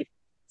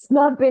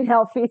been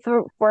healthy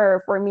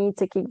for me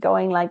to keep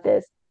going like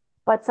this.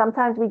 But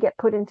sometimes we get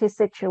put into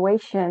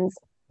situations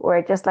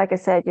where, just like I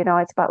said,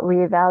 it's about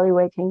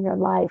reevaluating your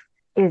life.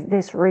 Is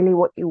this really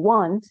what you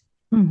want?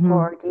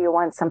 Or do you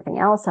want something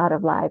else out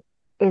of life?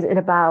 Is it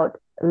about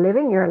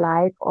living your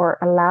life or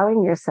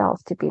allowing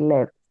yourself to be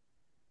lived?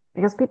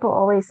 Because people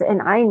always say,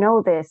 and I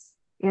know this,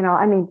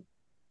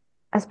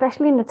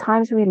 especially in the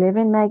times we live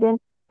in, Megan,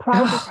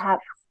 prices have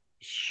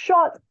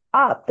shot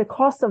up. The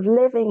cost of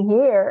living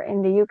here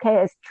in the UK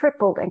has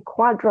tripled and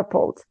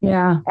quadrupled.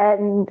 Yeah.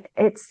 And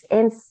it's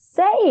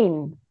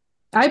insane.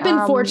 I've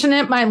been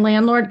fortunate. My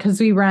landlord, because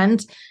we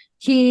rent,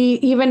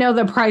 even though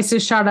the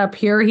prices shot up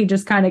here, he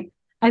just kind of,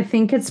 I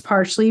think it's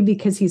partially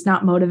because he's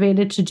not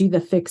motivated to do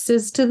the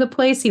fixes to the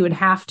place. He would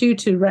have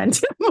to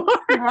rent it more.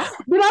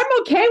 But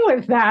I'm okay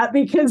with that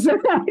because I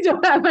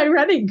don't have my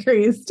rent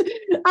increased.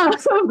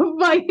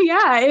 But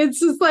yeah,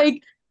 it's just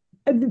like,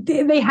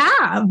 they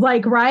have,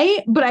 like,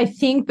 right? But I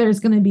think there's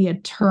going to be a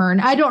turn.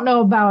 I don't know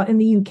about in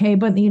the UK,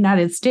 but in the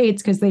United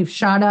States, because they've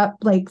shot up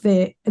like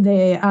the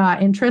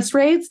interest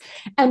rates.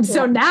 And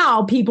so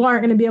now people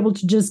aren't going to be able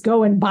to just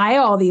go and buy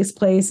all these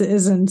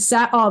places and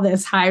set all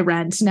this high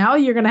rent. Now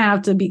you're going to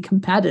have to be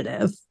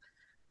competitive.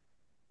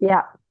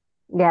 Yeah.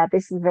 Yeah,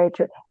 this is very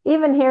true.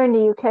 Even here in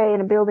the UK,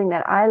 in a building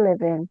that I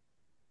live in,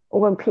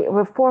 when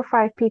 4 or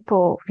 5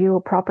 people view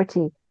a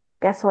property,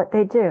 guess what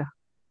they do?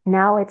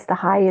 Now it's the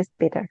highest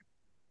bidder.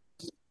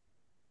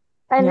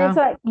 And it's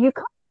like, you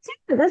can't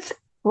do this,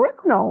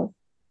 criminal.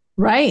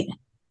 Right.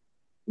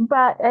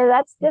 But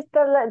that's just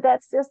the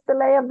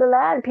lay of the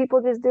land.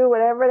 People just do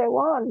whatever they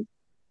want.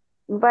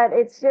 but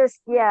it's just,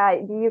 yeah,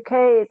 the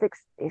UK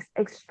is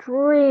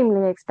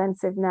extremely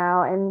expensive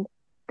now, and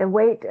the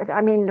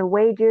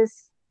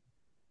wages.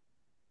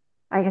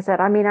 Like I said,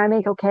 I mean, I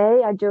make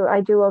okay, I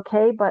do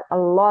okay, but a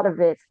lot of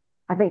it,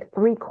 I think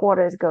three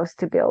quarters goes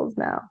to bills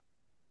now,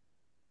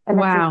 and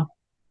Wow.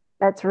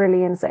 that's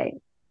really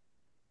insane.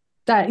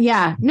 That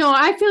yeah. No,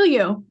 I feel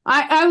you.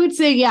 I would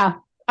say yeah.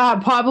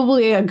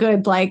 Probably a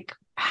good like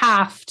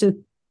half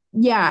to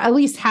yeah, at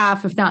least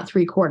half, if not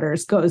three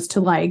quarters, goes to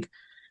like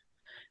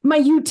my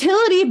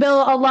utility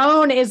bill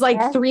alone is like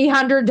Yeah.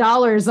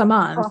 $300 a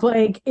month. Oh,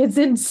 Like it's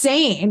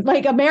insane,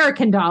 like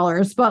American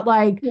dollars, but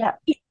like yeah.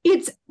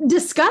 it's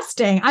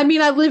disgusting. I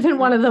mean, I live in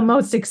one of the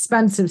most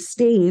expensive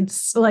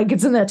states. Like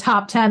it's in the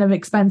top 10 of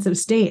expensive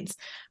states,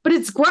 but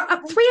it's $300.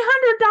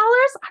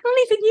 I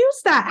don't even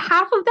use that.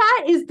 Half of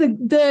that is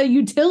the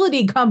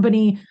utility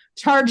company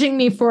charging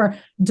me for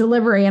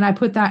delivery. And I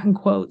put that in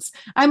quotes.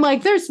 I'm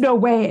like, there's no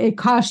way it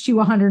cost you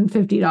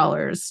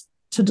 $150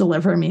 to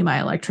deliver me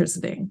my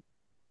electricity.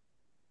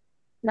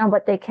 No,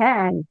 but they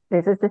can.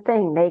 This is the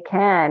thing. They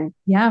can.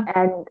 Yeah.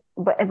 And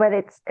but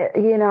it's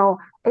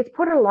it's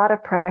put a lot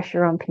of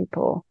pressure on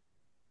people.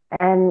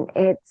 And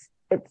it's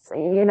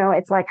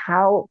like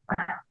how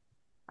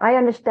I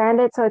understand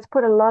it. So it's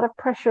put a lot of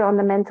pressure on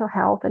the mental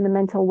health and the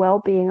mental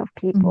well-being of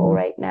people Mhm.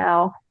 right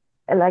now.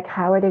 Like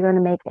how are they going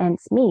to make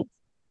ends meet?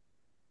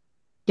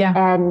 Yeah.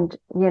 And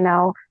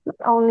not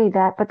only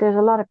that, but there's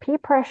a lot of peer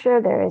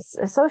pressure, there is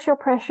a social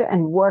pressure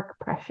and work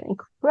pressure,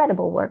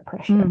 incredible work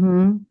pressure.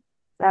 Hmm.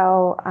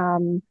 So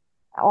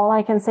all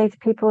I can say to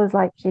people is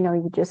like,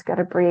 you just got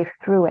to breathe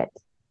through it.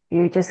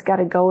 You just got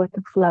to go with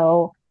the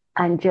flow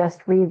and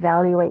just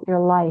reevaluate your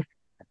life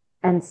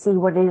and see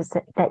what it is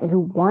that you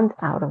want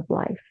out of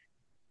life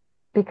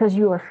because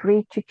you are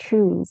free to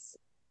choose.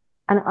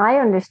 And I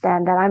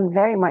understand that I'm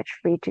very much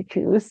free to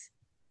choose,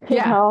 you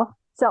Yeah. know.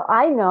 So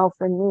I know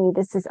for me,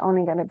 this is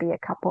only going to be a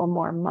couple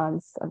more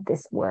months of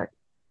this work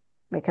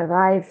because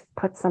I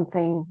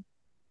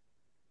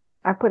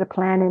put a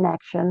plan in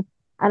action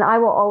and I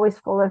will always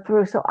follow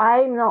through. So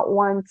I'm not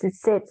one to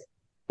sit,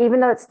 even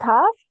though it's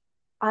tough,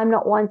 I'm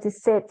not one to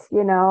sit,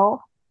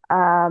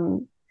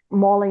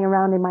 mauling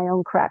around in my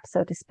own crap,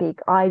 so to speak.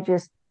 I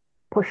just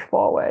push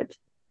forward.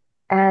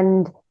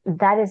 And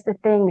that is the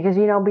thing because,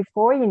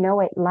 before you know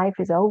it, life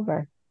is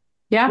over.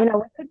 Yeah. We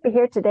could be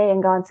here today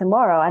and gone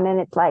tomorrow. And then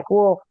it's like,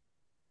 well,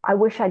 I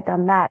wish I'd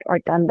done that or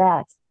done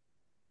that.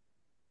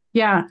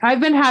 Yeah. I've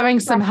been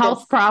having some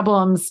health Precious.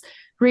 problems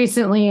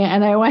recently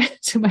and I went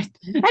to my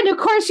and of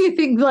course you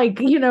think like,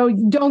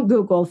 don't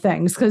Google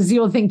things because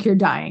you'll think you're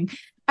dying.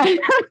 And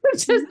I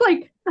was just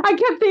like,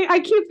 I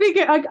keep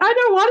thinking like I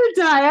don't want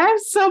to die. I have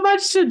so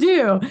much to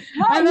do.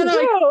 Yeah, And then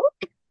you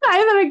do.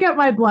 I get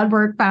my blood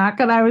work back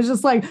and I was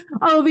just like,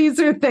 oh, these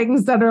are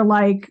things that are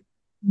like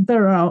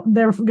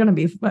they're gonna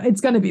be it's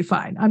gonna be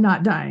fine. I'm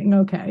not dying.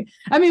 Okay.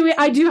 I mean,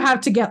 I do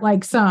have to get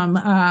like some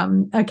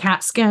a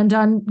CAT scan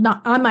done,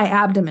 not on my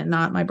abdomen,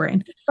 not my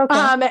brain. Okay.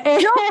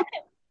 And,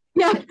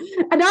 No, yeah,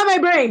 and not my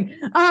brain.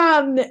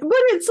 But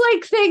it's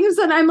like things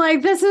that I'm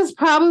like, this is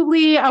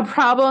probably a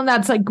problem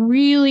that's like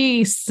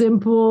really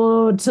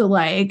simple to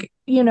like,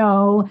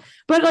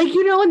 but like,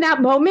 in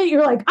that moment,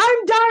 you're like,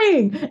 I'm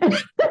dying.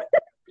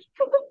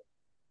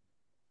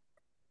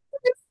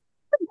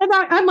 And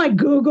I'm like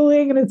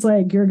Googling and it's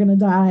like, you're going to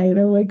die. And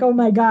I'm like, oh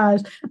my gosh,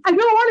 I don't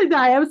want to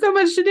die. I have so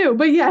much to do.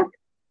 But yeah,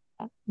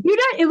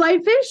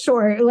 life is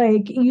short.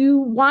 Like you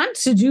want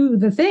to do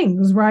the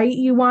things, right?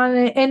 You want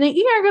to, and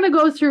you are going to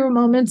go through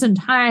moments in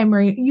time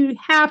where you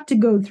have to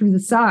go through the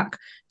suck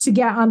to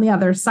get on the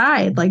other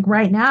side. Like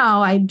right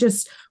now, I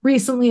just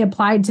recently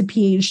applied to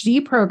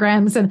PhD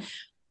programs and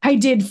I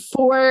did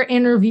 4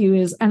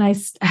 interviews and I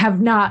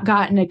have not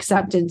gotten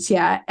acceptance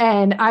yet.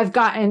 And I've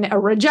gotten a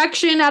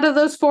rejection out of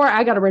those 4.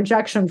 I got a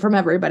rejection from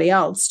everybody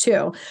else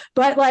too.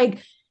 But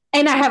like,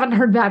 and I haven't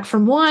heard back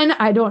from one.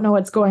 I don't know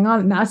what's going on.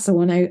 And that's the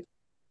one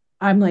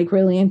I'm like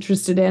really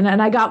interested in. And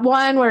I got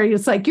one where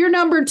it's like, you're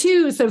number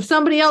 2. So if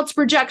somebody else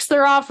rejects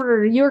their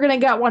offer, you're going to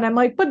get one. I'm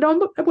like, but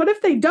no, what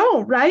if they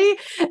don't? Right.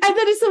 And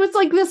then so it's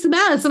like this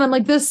mess. And I'm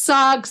like, this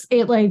sucks.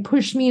 It like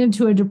pushed me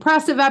into a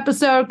depressive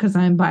episode because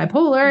I'm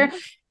bipolar.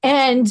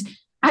 And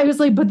I was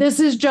like, but this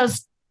is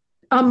just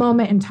a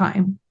moment in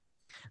time.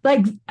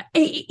 Like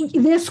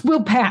this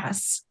will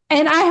pass.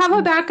 And I have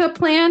a backup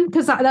plan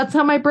because that's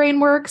how my brain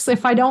works.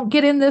 If I don't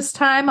get in this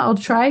time, I'll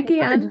try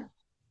again. good.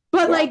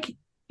 But Yeah, like,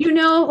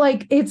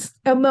 like it's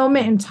a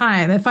moment in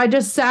time. If I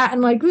just sat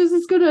and like, this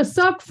is going to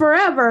suck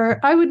forever,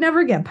 I would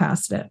never get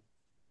past it.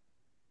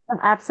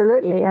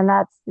 absolutely. And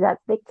that's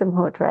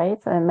victimhood, right?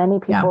 And many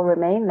Yeah. people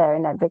remain there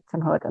in that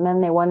victimhood, and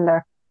then they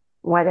wonder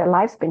why their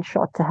life's been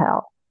shot to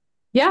hell.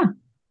 Yeah.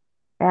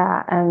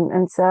 Yeah,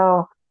 and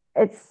so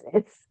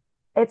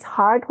it's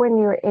hard when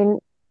you're in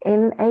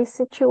a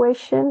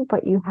situation,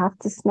 but you have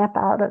to snap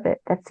out of it.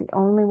 That's the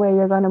only way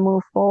you're going to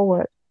move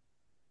forward.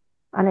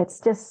 And it's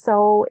just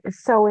so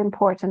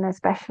important,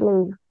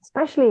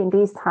 especially in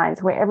these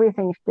times where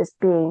everything's just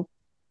being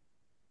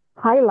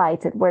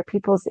highlighted where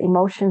people's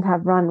emotions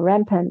have run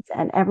rampant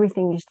and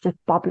everything is just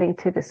bubbling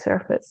to the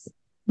surface.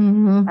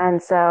 Mm-hmm.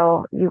 And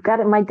so you got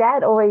it. My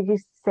dad always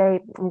used to say,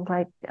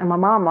 like, and my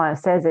mama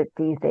says it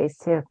these days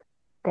too.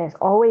 There's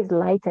always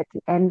light at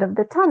the end of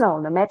the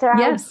tunnel, no matter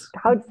Yes.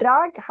 how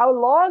dark, how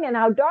long, and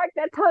how dark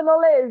that tunnel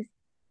is.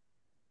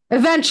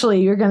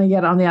 Eventually, you're going to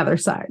get on the other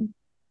side.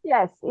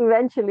 Yes,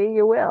 eventually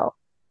you will.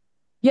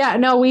 Yeah,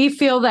 no, we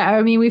feel that.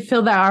 I mean, we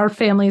feel that our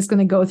family is going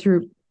to go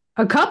through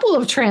a couple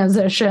of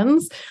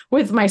transitions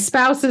with my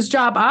spouse's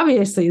job.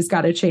 Obviously, has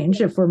got to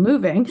change if we're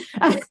moving.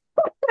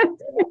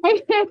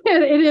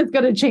 It is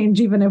going to change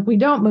even if we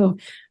don't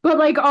move. But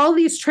like all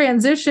these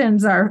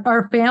transitions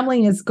our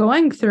family is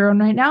going through, and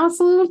right now it's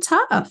a little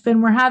tough,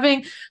 and we're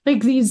having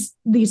like these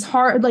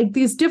hard, like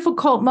these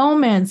difficult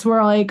moments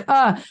where like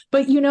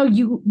but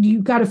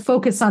you got to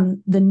focus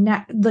on the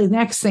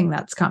next thing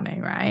that's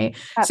coming, right?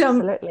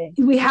 Absolutely.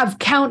 So we have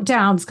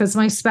countdowns because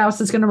my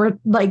spouse is going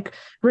to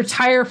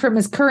retire from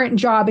his current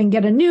job and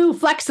get a new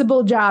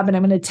flexible job, and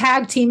I'm going to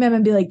tag team him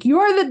and be like,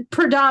 you're the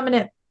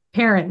predominant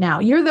parent now.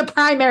 You're the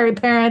primary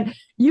parent.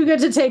 You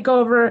get to take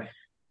over.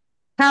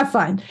 Have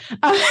fun.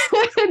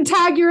 And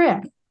tag you're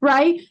in,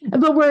 right?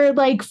 But we're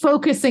like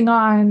focusing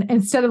on,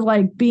 instead of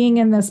like being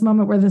in this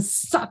moment where this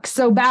sucks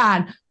so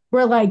bad,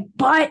 we're like,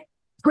 but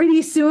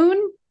pretty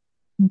soon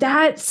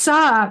that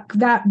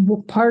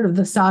part of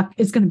the suck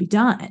is going to be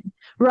done,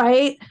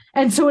 right?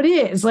 And so it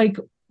is like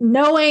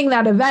knowing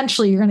that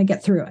eventually you're going to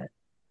get through it.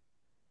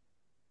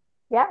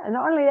 Yeah, and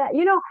not only that,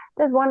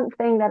 there's one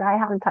thing that I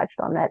haven't touched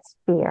on, that's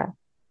fear.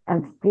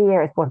 And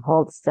fear is what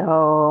holds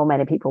so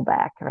many people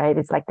back, right?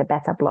 It's like the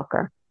beta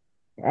blocker.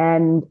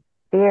 And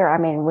fear, I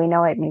mean, we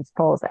know it means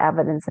false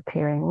evidence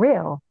appearing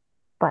real,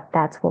 but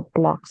that's what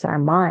blocks our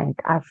mind.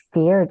 Our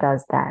fear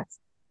does that.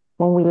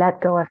 When we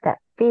let go of that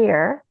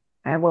fear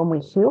and when we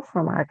heal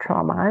from our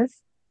traumas,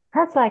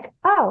 that's like,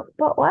 oh,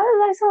 but why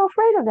was I so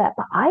afraid of that?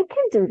 But I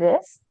can do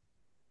this.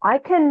 I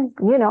can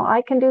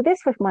do this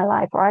with my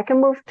life, or I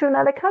can move to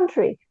another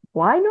country.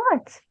 Why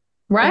not?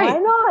 Right. Why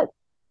not?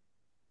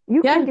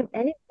 You Yeah. can do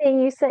anything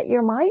you set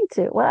your mind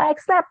to. Well,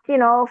 except,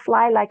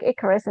 fly like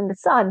Icarus in the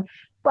sun.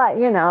 But,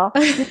 not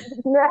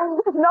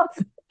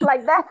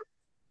like that.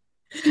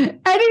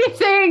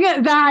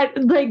 Anything that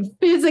like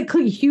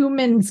physically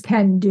humans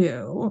can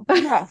do.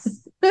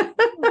 Yes.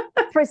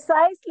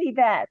 Precisely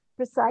that.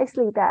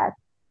 Precisely that.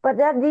 But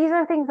these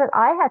are things that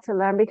I had to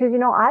learn because,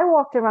 I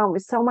walked around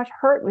with so much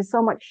hurt, with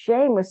so much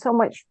shame, with so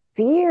much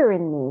fear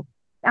in me.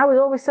 I was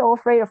always so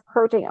afraid of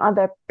hurting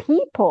other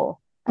people.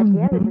 At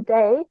the end of the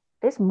day,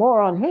 this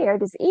moron here,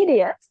 this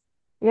idiot,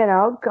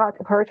 got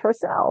hurt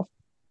herself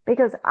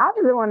because I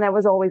was the one that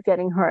was always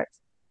getting hurt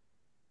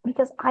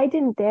because I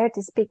didn't dare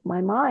to speak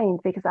my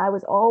mind because I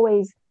was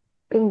always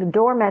being the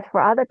doormat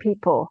for other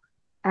people,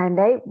 and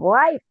they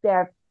wiped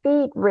their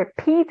feet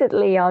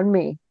repeatedly on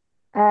me,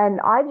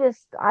 and I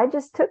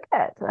just took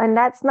it, and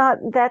that's not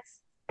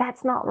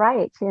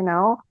right,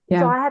 Yeah.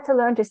 So I had to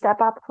learn to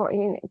step up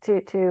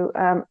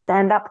to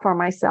stand up for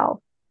myself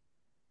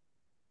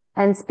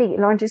and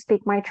learn to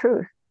speak my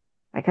truth.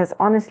 Because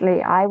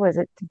honestly, I was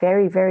a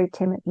very, very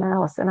timid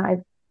mouse, and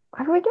I've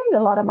regained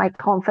a lot of my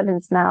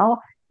confidence now,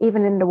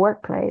 even in the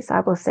workplace.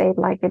 I will say it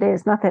like it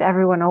is. Not that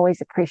everyone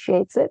always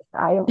appreciates it.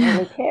 I don't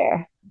really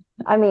care.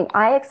 I mean,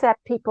 I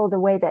accept people the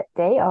way that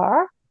they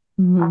are.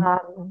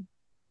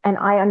 And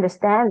I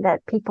understand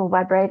that people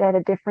vibrate at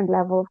a different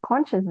level of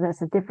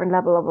consciousness, a different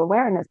level of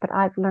awareness, but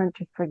I've learned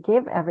to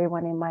forgive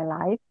everyone in my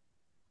life.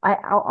 I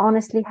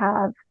honestly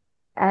have.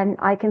 And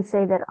I can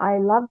say that I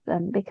love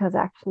them because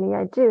actually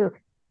I do.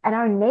 And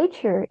our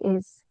nature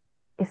is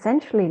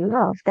essentially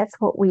love. That's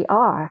what we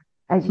are.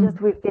 It's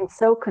just we've been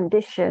so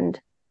conditioned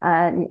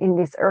in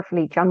this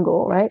earthly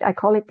jungle, right? I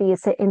call it the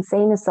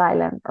insane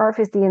asylum. Earth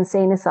is the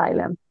insane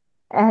asylum.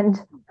 And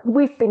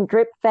we've been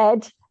drip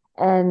fed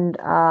and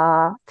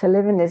to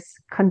live in this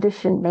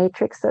conditioned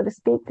matrix, so to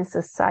speak, the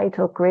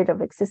societal grid of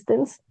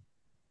existence.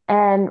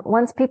 And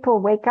once people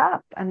wake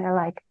up and they're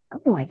like,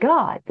 oh my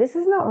God, this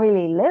is not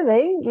really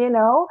living,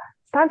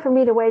 it's time for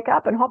me to wake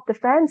up and hop the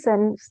fence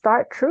and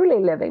start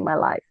truly living my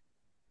life.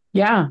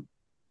 Yeah.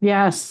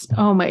 Yes.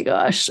 Oh my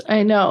gosh.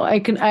 I know.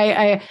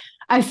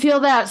 I feel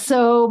that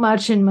so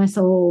much in my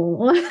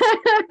soul.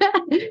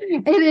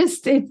 It's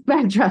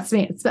been, trust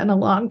me, it's been a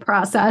long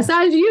process,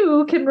 as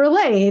you can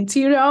relate.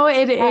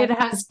 It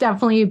has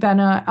definitely been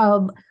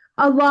a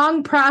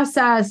long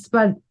process,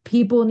 but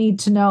people need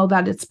to know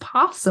that it's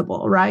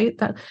possible, right?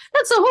 That's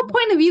the whole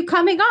point of you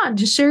coming on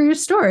to share your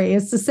story,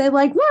 is to say,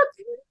 like, look,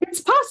 it's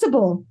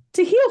possible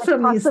to heal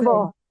from these things.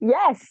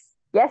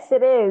 Yes,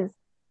 it is.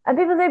 And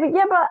people say, but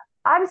yeah, but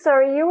I'm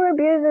sorry, you were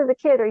abused as a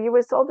kid or you were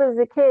assaulted as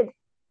a kid.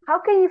 How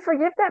can you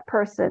forgive that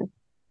person?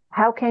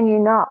 How can you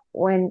not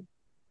when,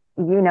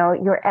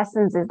 your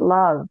essence is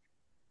love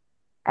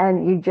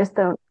and you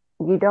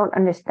don't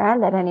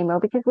understand that anymore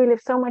because we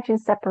live so much in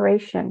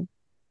separation.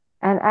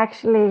 And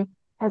actually,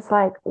 it's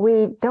like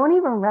we don't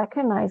even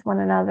recognize one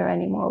another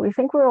anymore. We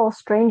think we're all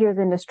strangers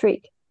in the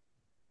street.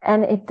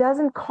 And it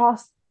doesn't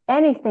cost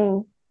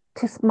anything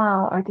to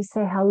smile or to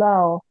say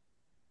hello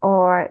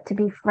or to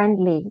be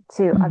friendly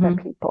to other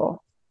Mm-hmm.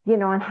 people,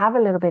 and have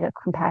a little bit of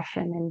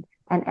compassion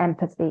and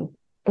empathy.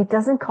 It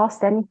doesn't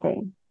cost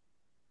anything.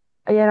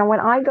 When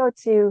I go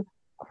to,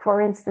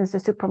 for instance, the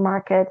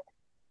supermarket,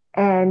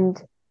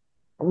 and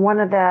one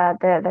of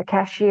the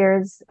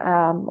cashiers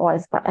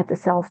was at the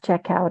self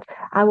checkout,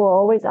 I will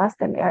always ask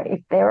them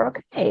if they're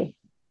okay,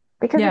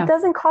 because it Yeah.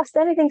 doesn't cost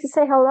anything to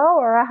say hello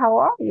or how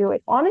are you.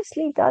 It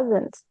honestly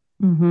doesn't.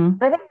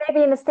 Mm-hmm. I think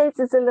maybe in the States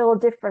it's a little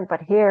different,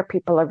 but here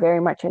people are very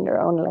much in their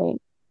own lane.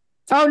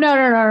 Oh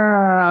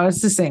no!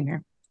 It's the same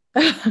here.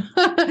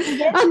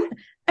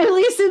 At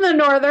least in the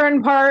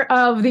northern part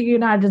of the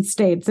United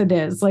States, it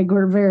is like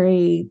we're a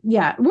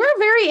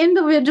very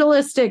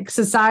individualistic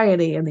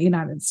society in the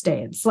United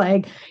States.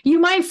 Like you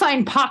might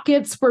find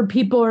pockets where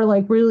people are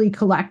like really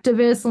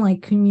collectivist and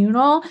like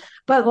communal,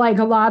 but like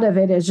a lot of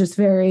it is just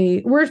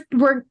very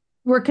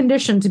we're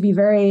conditioned to be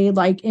very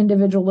like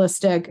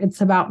individualistic.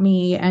 It's about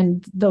me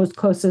and those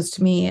closest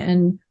to me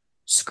and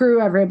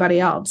screw everybody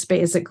else,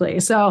 basically.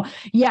 So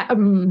yeah,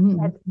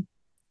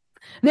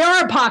 there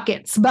are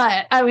pockets,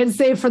 but I would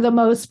say for the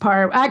most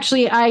part,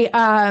 actually,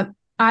 I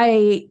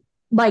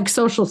like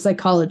social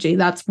psychology.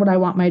 That's what I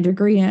want my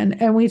degree in,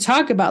 and we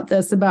talk about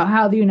this about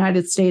how the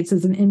United States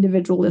is an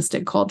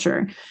individualistic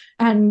culture,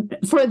 and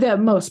for the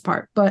most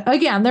part. But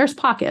again, there's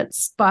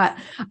pockets. But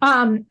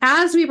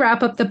as we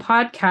wrap up the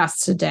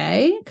podcast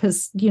today,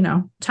 because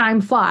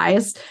time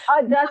flies. Oh,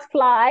 it does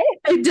fly.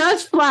 It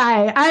does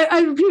fly.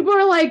 People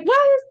are like,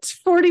 what?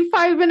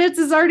 45 minutes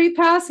has already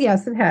passed?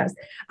 Yes, it has.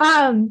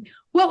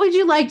 What would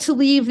you like to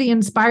leave the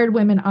Inspired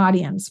Women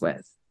audience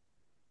with?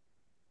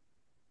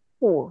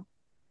 Ooh,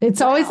 It's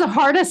always the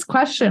hardest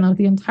question of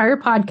the entire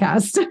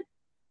podcast.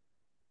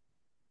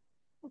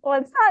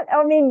 Well, it's not,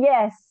 I mean,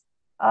 yes.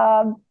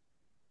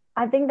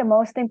 I think the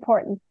most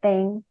important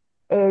thing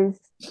is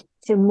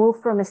to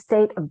move from a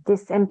state of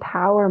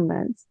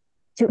disempowerment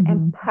to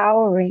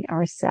empowering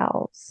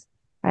ourselves,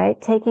 right?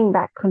 Taking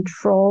back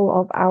control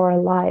of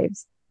our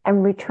lives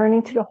and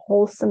returning to the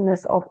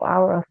wholesomeness of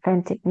our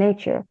authentic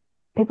nature.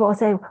 People will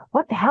say,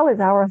 what the hell is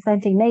our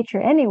authentic nature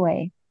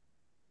anyway?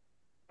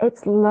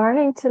 It's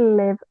learning to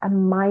live a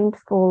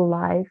mindful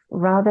life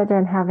rather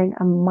than having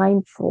a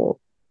mindful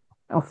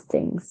of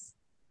things.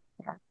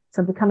 Yeah.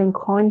 So becoming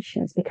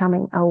conscious,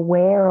 becoming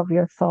aware of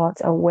your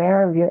thoughts,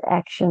 aware of your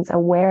actions,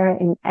 aware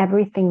in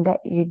everything that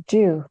you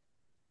do.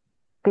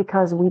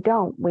 Because we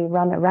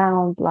run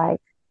around like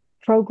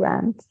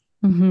programmed.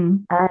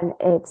 And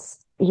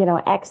it's,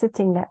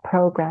 exiting that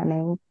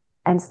programming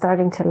and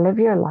starting to live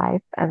your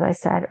life, as I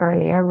said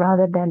earlier,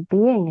 rather than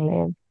being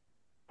lived,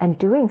 and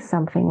doing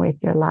something with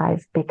your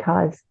life,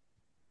 because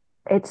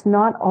it's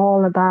not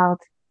all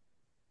about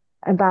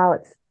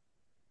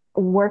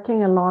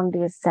working along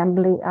the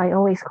assembly. I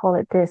always call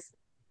it this,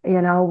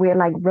 we're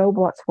like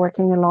robots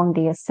working along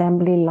the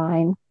assembly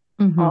line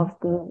of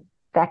the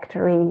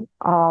factory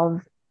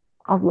of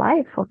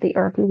life, of the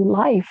earthly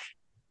life.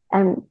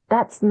 And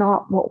that's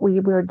not what we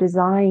were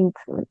designed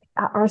for.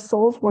 Our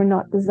souls were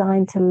not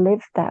designed to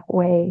live that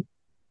way.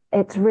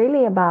 It's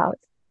really about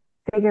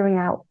figuring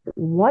out,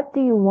 what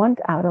do you want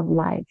out of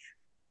life,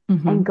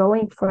 and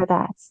going for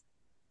that.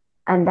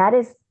 And that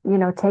is,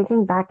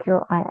 taking back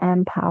your I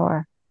am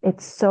power.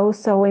 It's so,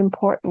 so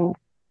important.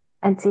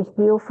 And to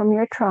heal from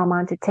your trauma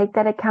and to take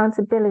that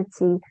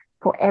accountability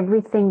for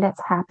everything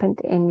that's happened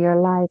in your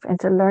life, and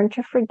to learn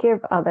to forgive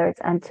others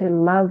and to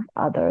love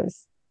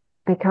others.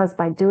 Because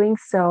by doing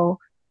so,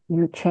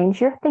 you change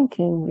your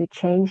thinking, you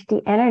change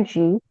the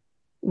energy,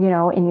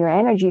 in your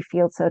energy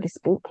field, so to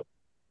speak,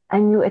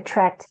 and you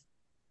attract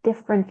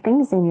different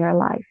things in your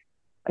life,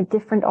 or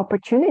different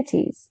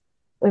opportunities.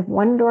 If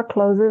one door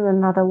closes,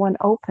 another one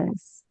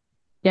opens.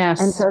 Yes.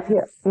 And so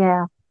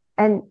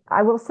and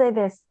I will say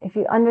this, if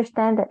you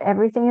understand that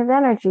everything is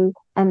energy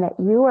and that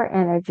you are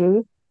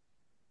energy,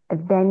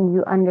 then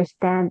you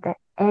understand that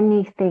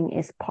anything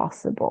is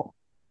possible.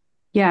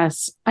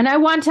 Yes. And I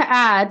want to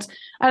add,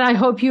 and I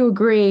hope you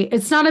agree,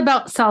 it's not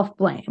about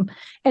self-blame.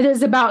 It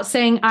is about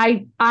saying,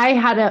 I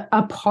had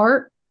a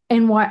part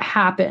in what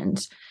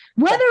happened.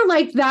 Whether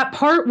like that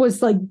part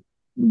was like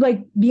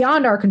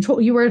beyond our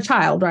control. You were a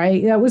child,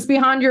 right? That was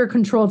beyond your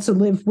control to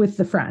live with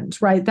the friend,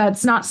 right?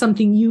 That's not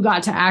something you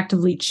got to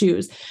actively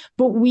choose,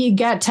 but we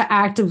get to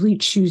actively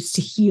choose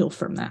to heal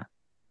from that.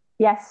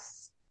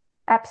 Yes,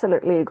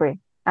 absolutely agree.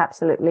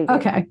 Absolutely agree.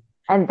 Okay.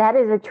 And that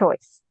is a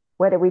choice,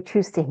 whether we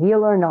choose to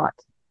heal or not.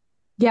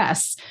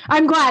 Yes,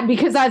 I'm glad,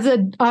 because as a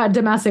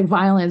domestic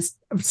violence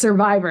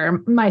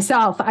survivor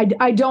myself,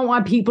 I don't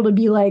want people to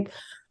be like,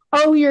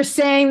 oh, you're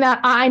saying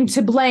that I'm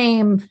to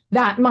blame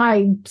that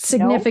my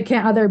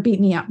significant other beat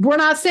me up. We're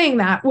not saying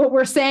that. What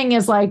we're saying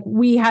is like,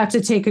 we have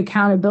to take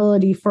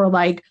accountability for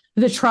like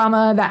the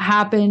trauma that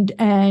happened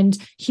and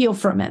heal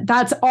from it.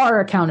 That's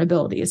our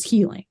accountability, is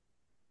healing.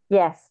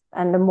 Yes.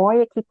 And the more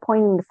you keep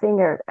pointing the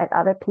finger at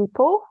other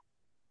people,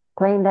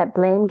 playing that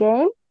blame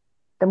game,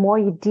 the more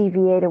you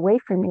deviate away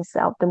from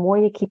yourself, the more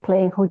you keep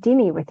playing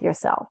Houdini with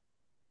yourself.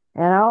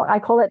 I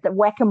call it the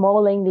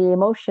whack-a-moling the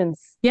emotions.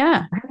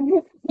 Yeah.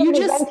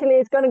 Eventually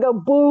it's going to go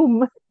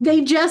boom.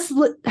 They just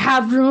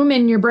have room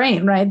in your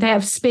brain, right? They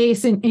have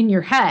space in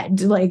your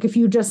head. Like if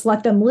you just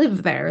let them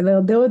live there,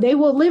 they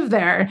will live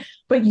there,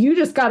 but you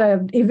just got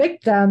to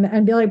evict them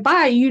and be like,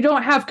 bye, you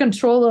don't have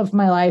control of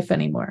my life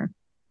anymore.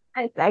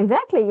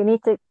 Exactly. You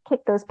need to kick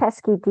those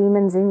pesky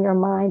demons in your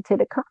mind to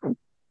the curb.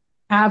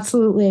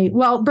 Absolutely.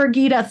 Well,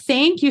 Birgitta,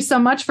 thank you so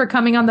much for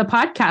coming on the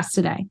podcast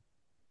today.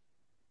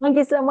 Thank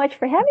you so much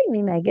for having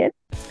me, Megan.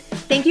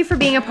 Thank you for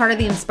being a part of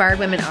the Inspired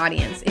Women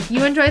audience. If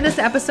you enjoyed this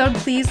episode,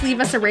 please leave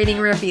us a rating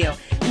and review.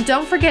 And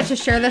don't forget to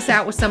share this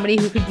out with somebody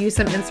who could use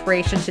some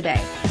inspiration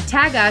today.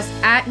 Tag us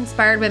at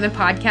Inspired Women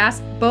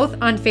Podcast,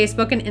 both on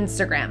Facebook and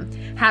Instagram.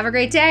 Have a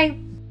great day.